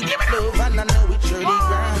 You need love, and I know it surely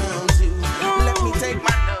ground you. Let me take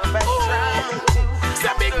my love and drown you. It's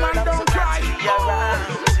a big man, don't cry.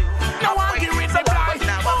 No one give it a blind.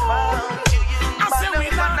 I say we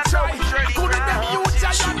not try. I couldn't have you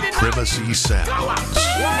just Supremacy Sounds. Want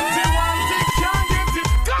it, can't get it.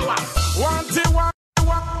 Go on. Want it,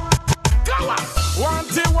 go on.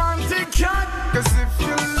 Want it, can't. 'Cause if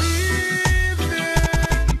you leave it,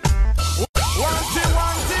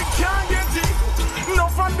 want it, can't get it. No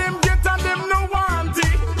for them get and them no want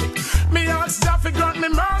it. Me ask Jah fi grant me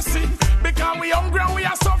mercy, because we hungry and we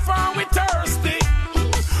are suffer and we thirsty.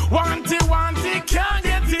 Want it, can't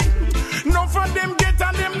get it. No for them get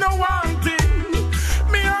and them no want it.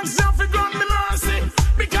 Me ask Jah fi grant me mercy,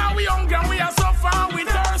 because we hungry and we are suffer and we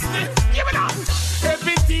thirsty. Give it up.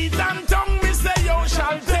 Every teeth and tongue me say you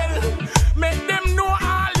shall tell. Make them know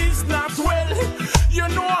all is not well. You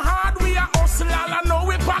know hard we are hustle, all I know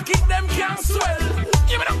we pocket them can swell.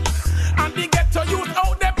 Give it up. And they get to youth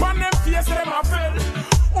out there on them face them a fell.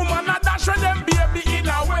 Woman a dash with them baby in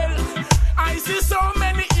a well. I see so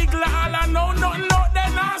many eagle, all I know nothing out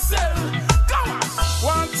there not sell. Come on.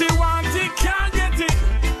 Want it, can't get it.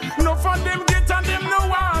 No for them get and them no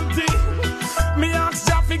want it. Me ask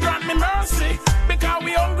Jah fi grant me mercy, because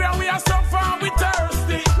we hungry and we are suffer and we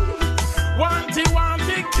thirsty. Want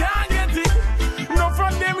it, can't get it. No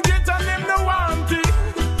for them get and them no want it.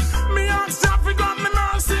 Me ask Jah fi grant me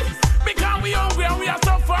mercy, because we hungry and we are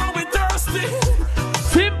suffer and we thirsty.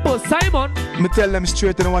 Simple Simon. Me tell them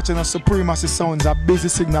straight and watching a Supremacy Sounds, a busy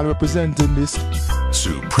signal representing this.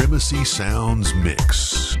 Supremacy Sounds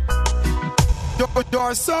Mix.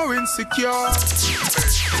 You're so insecure.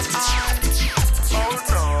 Oh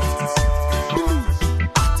no.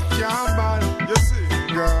 Can't bother, you see,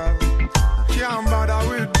 girl. Can't bother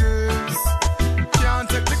with this. Can't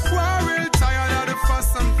take the quarrel, tired of the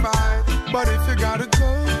fuss and fight. But if you gotta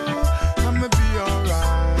go, I'ma be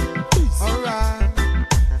alright. Alright.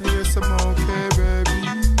 Yes, I'm okay, baby.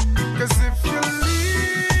 'Cause if you're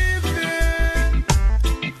leaving,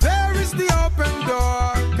 there is the open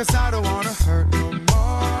door. 'Cause I don't wanna hurt no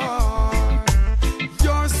more.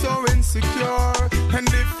 You're so insecure. And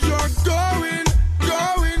if you're going,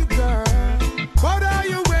 girl, what are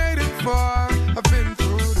you waiting for? I've been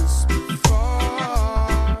through this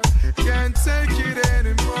before. Can't take it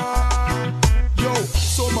anymore. Yo,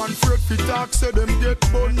 some man afraid fi talk, say them get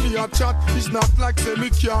bun me a chat. It's not like say me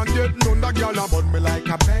can't get none. The girl a bun me like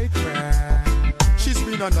a baby. She's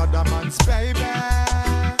been another man's baby.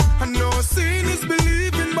 I know seeing is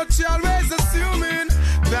believing, but she always assuming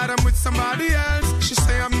that I'm with somebody else. She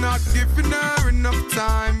say I'm not giving her enough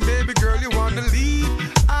time. Baby girl, you wanna leave?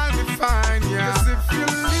 I'll be fine, yeah. 'Cause if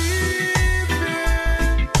you're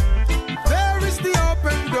leaving, there is the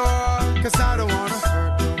open door. 'Cause I don't wanna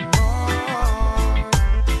hurt no more.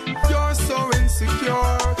 You're so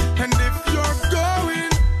insecure. And if you're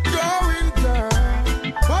going, girl,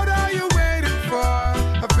 what are you waiting for?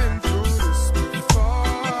 I've been through this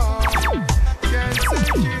before. Can't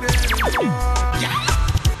take it anymore.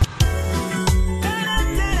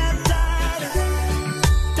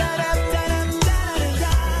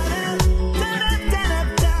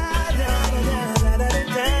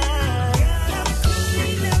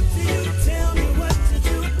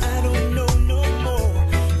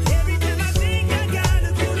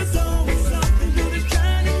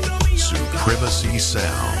 Supremacy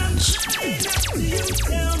Sounds.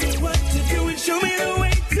 Tell me what to do and show me the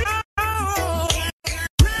way to go.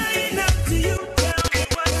 Crying out to you, tell me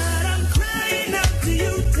what I'm crying out to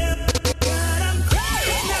you, tell me what I'm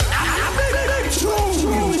crying out to you. Show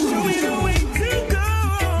me the way to go.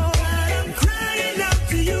 I'm crying out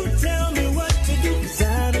to you, tell me what to do, 'cause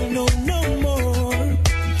I don't know no more.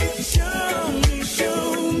 Show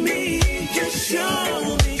me, just show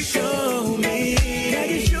me. Now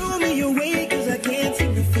you show me your way, 'cause I can't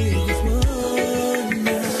seem to feel this one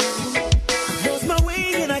now. Lost my way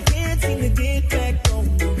and I can't seem to get back on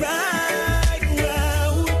the right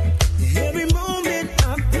route. Every moment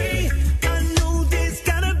I pray, I know there's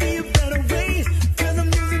gotta be a better way, 'cause I'm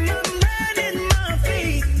losing my mind and my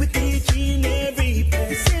faith with each and every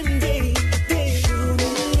passing day. Show me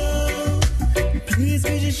love, please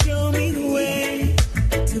could you show me the way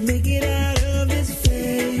to make it out of this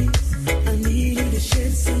phase. I need you to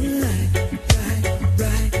shed some light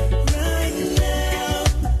right now,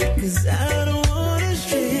 'cause I don't wanna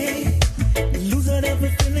stray and lose out ever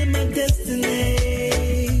feeling my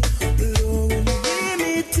destiny. Lord, when you give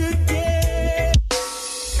me today,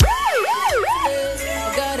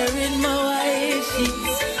 got her in my white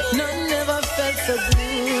sheets, none never felt so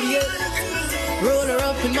good yet. Roll her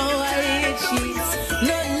up in my white white sheets.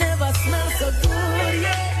 None never smell so good,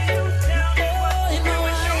 yeah. Oh, in my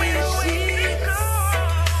white sheets.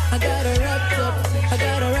 I gotta wrap up, I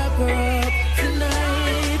gotta wrap her up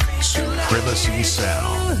tonight. Supremacy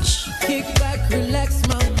Sounds. Kick back, relax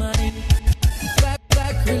my mind.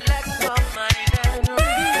 Back, relax my mind. Kick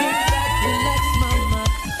back, relax my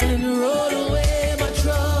mind. And roll away my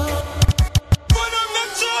trouble.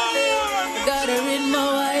 Got her in my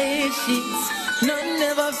white sheets. None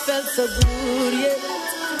never felt so good yet.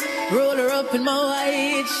 Roll her up in my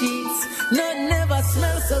white sheets. None never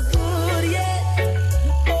smelled so good yet.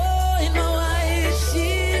 Oh, in my white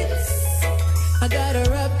sheets. I got her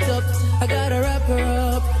wrapped up. I gotta wrap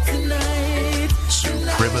her up tonight.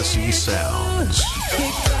 Supremacy Sounds.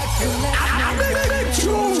 Kick back, relax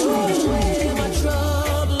my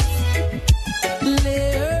trouble.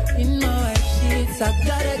 Lay her in my white sheets. I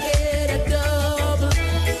gotta get a double.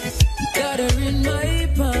 Got her in my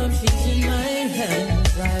palm, she's in my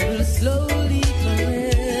hands. I will slowly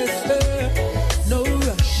caress her. No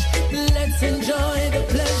rush, let's enjoy the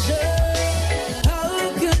pleasure. How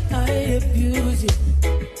can I abuse you?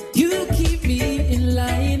 You keep me in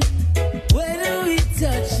line. When we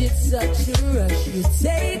touch, it's such a rush. You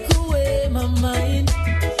take away my mind.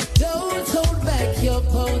 Don't hold back your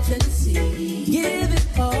potency. Give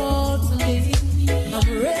it all to me. I'm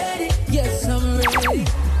ready, yes, I'm ready.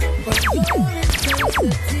 For your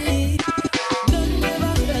intensity. None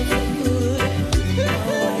never felt so good.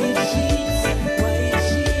 White sheets.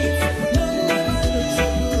 None never looked so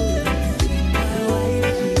good. My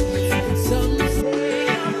white sheets. Some say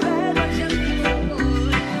I'm bad, but you're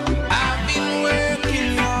good. I've been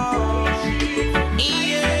working hard.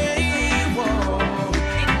 Yeah,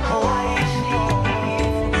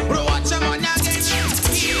 bro, watch them on again.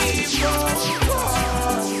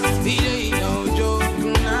 It ain't no joke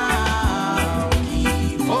now.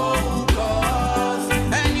 Keep focus,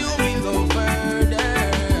 and you will go further.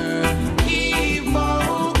 Keep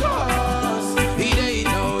focus. It ain't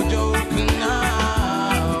no joke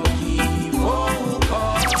now. Keep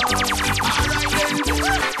focus. Alright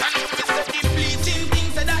then. Depleting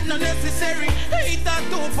things say that not necessary. Hate that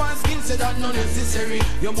too fast skin say that not necessary.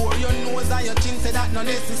 Your bore your nose and your chin say that not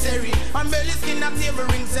necessary. And belly skin that table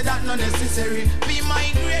ring say that not necessary. Be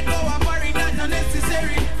my great go a foreign that not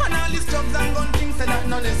necessary. And all these drugs and gun things say that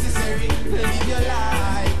not necessary. Live your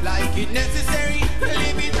life like it necessary.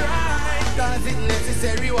 Live it right cause it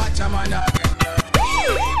necessary. Watch a man again.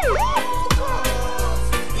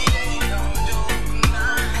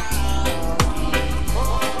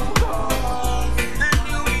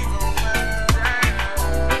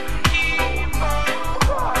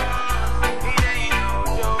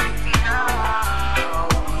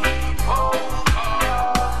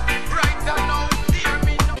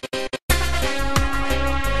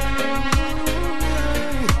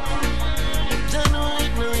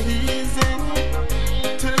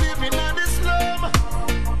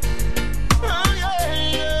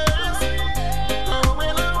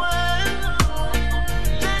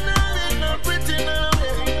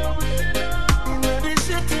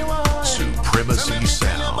 Supremacy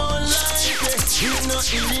Sounds. It's not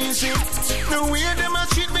easy. The way them a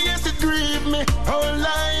treat me used to grieve me whole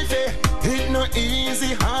life. It's not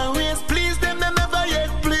easy. Always please them, they never yet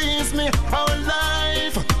please me whole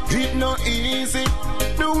life. It's not easy.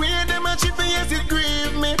 The way them a treat me used to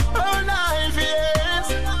grieve me whole life.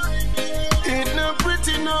 Yes, it's not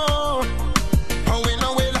pretty no. Oh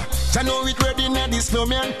well, I know it ready now this flow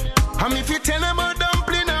man. And if you tell them about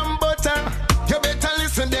dumpling and butter, you better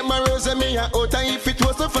listen them a rose and me a out. And if it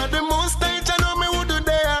was so for the most night, I know me would do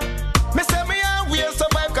there. Me say me a will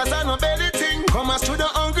survive cause I know belly thing. Come as to the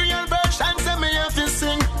hungry and version, say me have to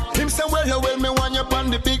sing. Him say well you will me want you on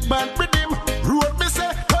the big band with him. Road me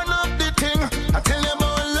say turn up the thing. I tell them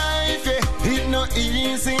about life, yeah, it not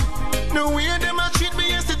easy. The way them a treat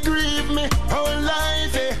me used to grieve me whole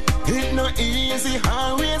life, yeah, it not easy.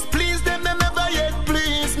 Always please them, they never yet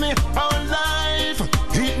please me whole life.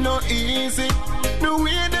 It not easy. The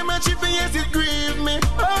way them a treat me used to grieve me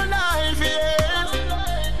whole life, yeah.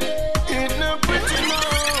 It not pretty no.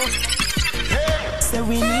 Hey. Say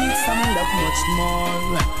we need some love much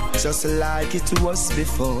more, just like it was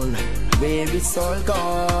before. Where it's all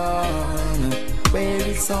gone, where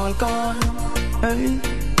it's all gone. Hey.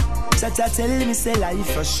 Cha-cha tell me say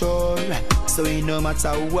life for sure, so it no matter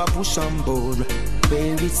who I push on board.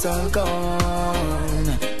 Where it's all gone,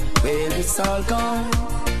 where it's all gone.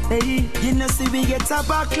 Hey, you know see we get a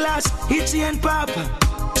backlash, itchy and pop.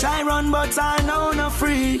 Try run but I know no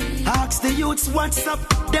free. How Ask the youths what's up,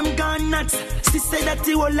 them gone nuts. She said that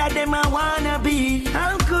the whole of them I wanna be.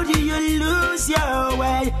 How could you lose your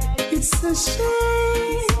way? It's a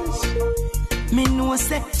shame. Me know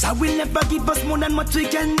say, I will never give us more than what we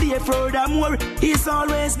can be. Furthermore, he's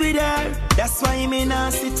always be there. That's why me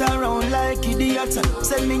not sit around like idiots.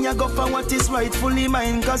 Send me a go for what is rightfully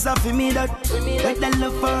mine. Cause I feel me that like the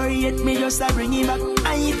love for hate me just a bring him back.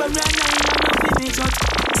 I even run I'm not finish up.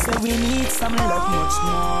 So we need some love much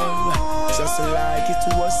more. Just like it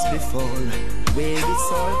was before. Where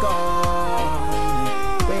it's all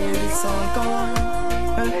gone. Where it's all gone.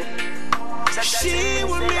 She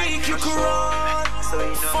will make you cry,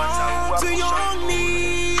 fall to your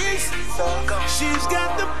knees. She's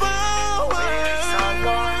got the power.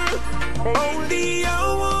 Only a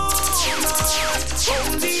woman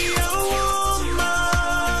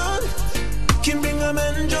can bring a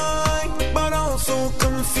man joy, but also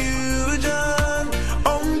confusion.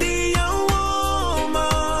 Only a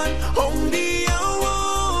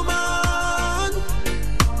woman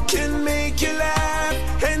can make you laugh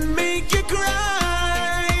and make you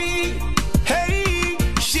cry. Hey,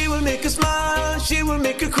 she will make you smile, she will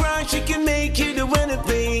make you cry, she can make you do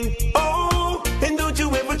anything. Oh, and don't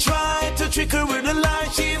you ever try to trick her with a lie.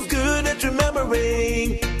 She's good at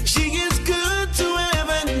remembering. She is good to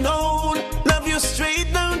have known. Love you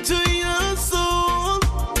straight down to your soul,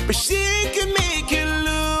 but she can make you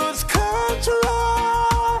lose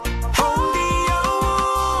control. Only a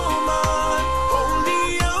woman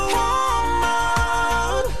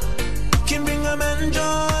can bring a man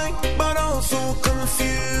joy, but also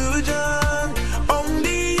confusion.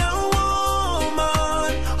 Only a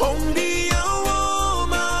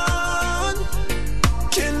woman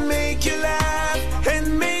can make you laugh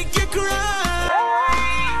and make you cry.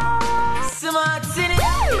 Some of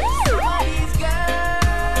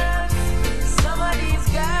these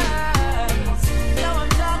girls. Now I'm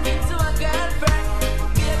talking to a girlfriend.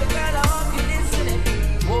 Baby girl, I hope you listening.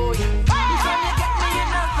 Oh yeah. Get me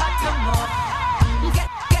in a hot tomorrow.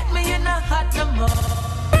 Get me in a hot tomorrow.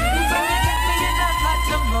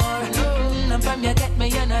 From you get me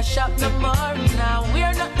in a shop no more. Now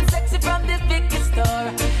we're nothing sexy from this big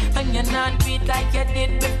store, and you're not beat like you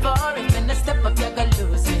did before. If in a step up you gonna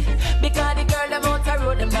lose me, because the girl them out the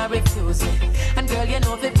road them not refuse me. And girl, you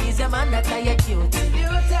know if it please your man, that's how you cute.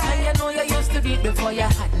 And you know you used to beat before you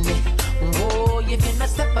had me. Oh, if in a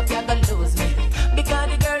step up you gonna lose me, because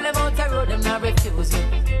the girl them out the road them not refuse me.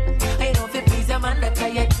 And you know if it please your man, that's how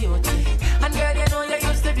you cute. And girl, you know you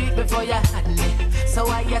used to beat before you had me. So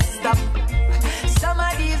why you stop? Some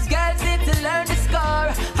of these girls need to learn the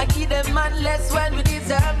score. I give them man less when we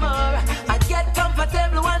deserve more. I get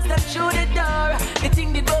comfortable once them through the door. The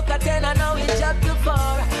thing the book at 10 and now it's job to 4.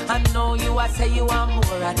 I know you I say you want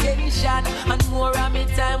more attention, and more of me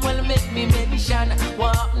time will make me mention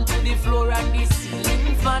what happened to the floor and the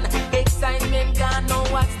ceiling fan. Excitement gone, now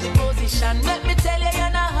what's the position? Let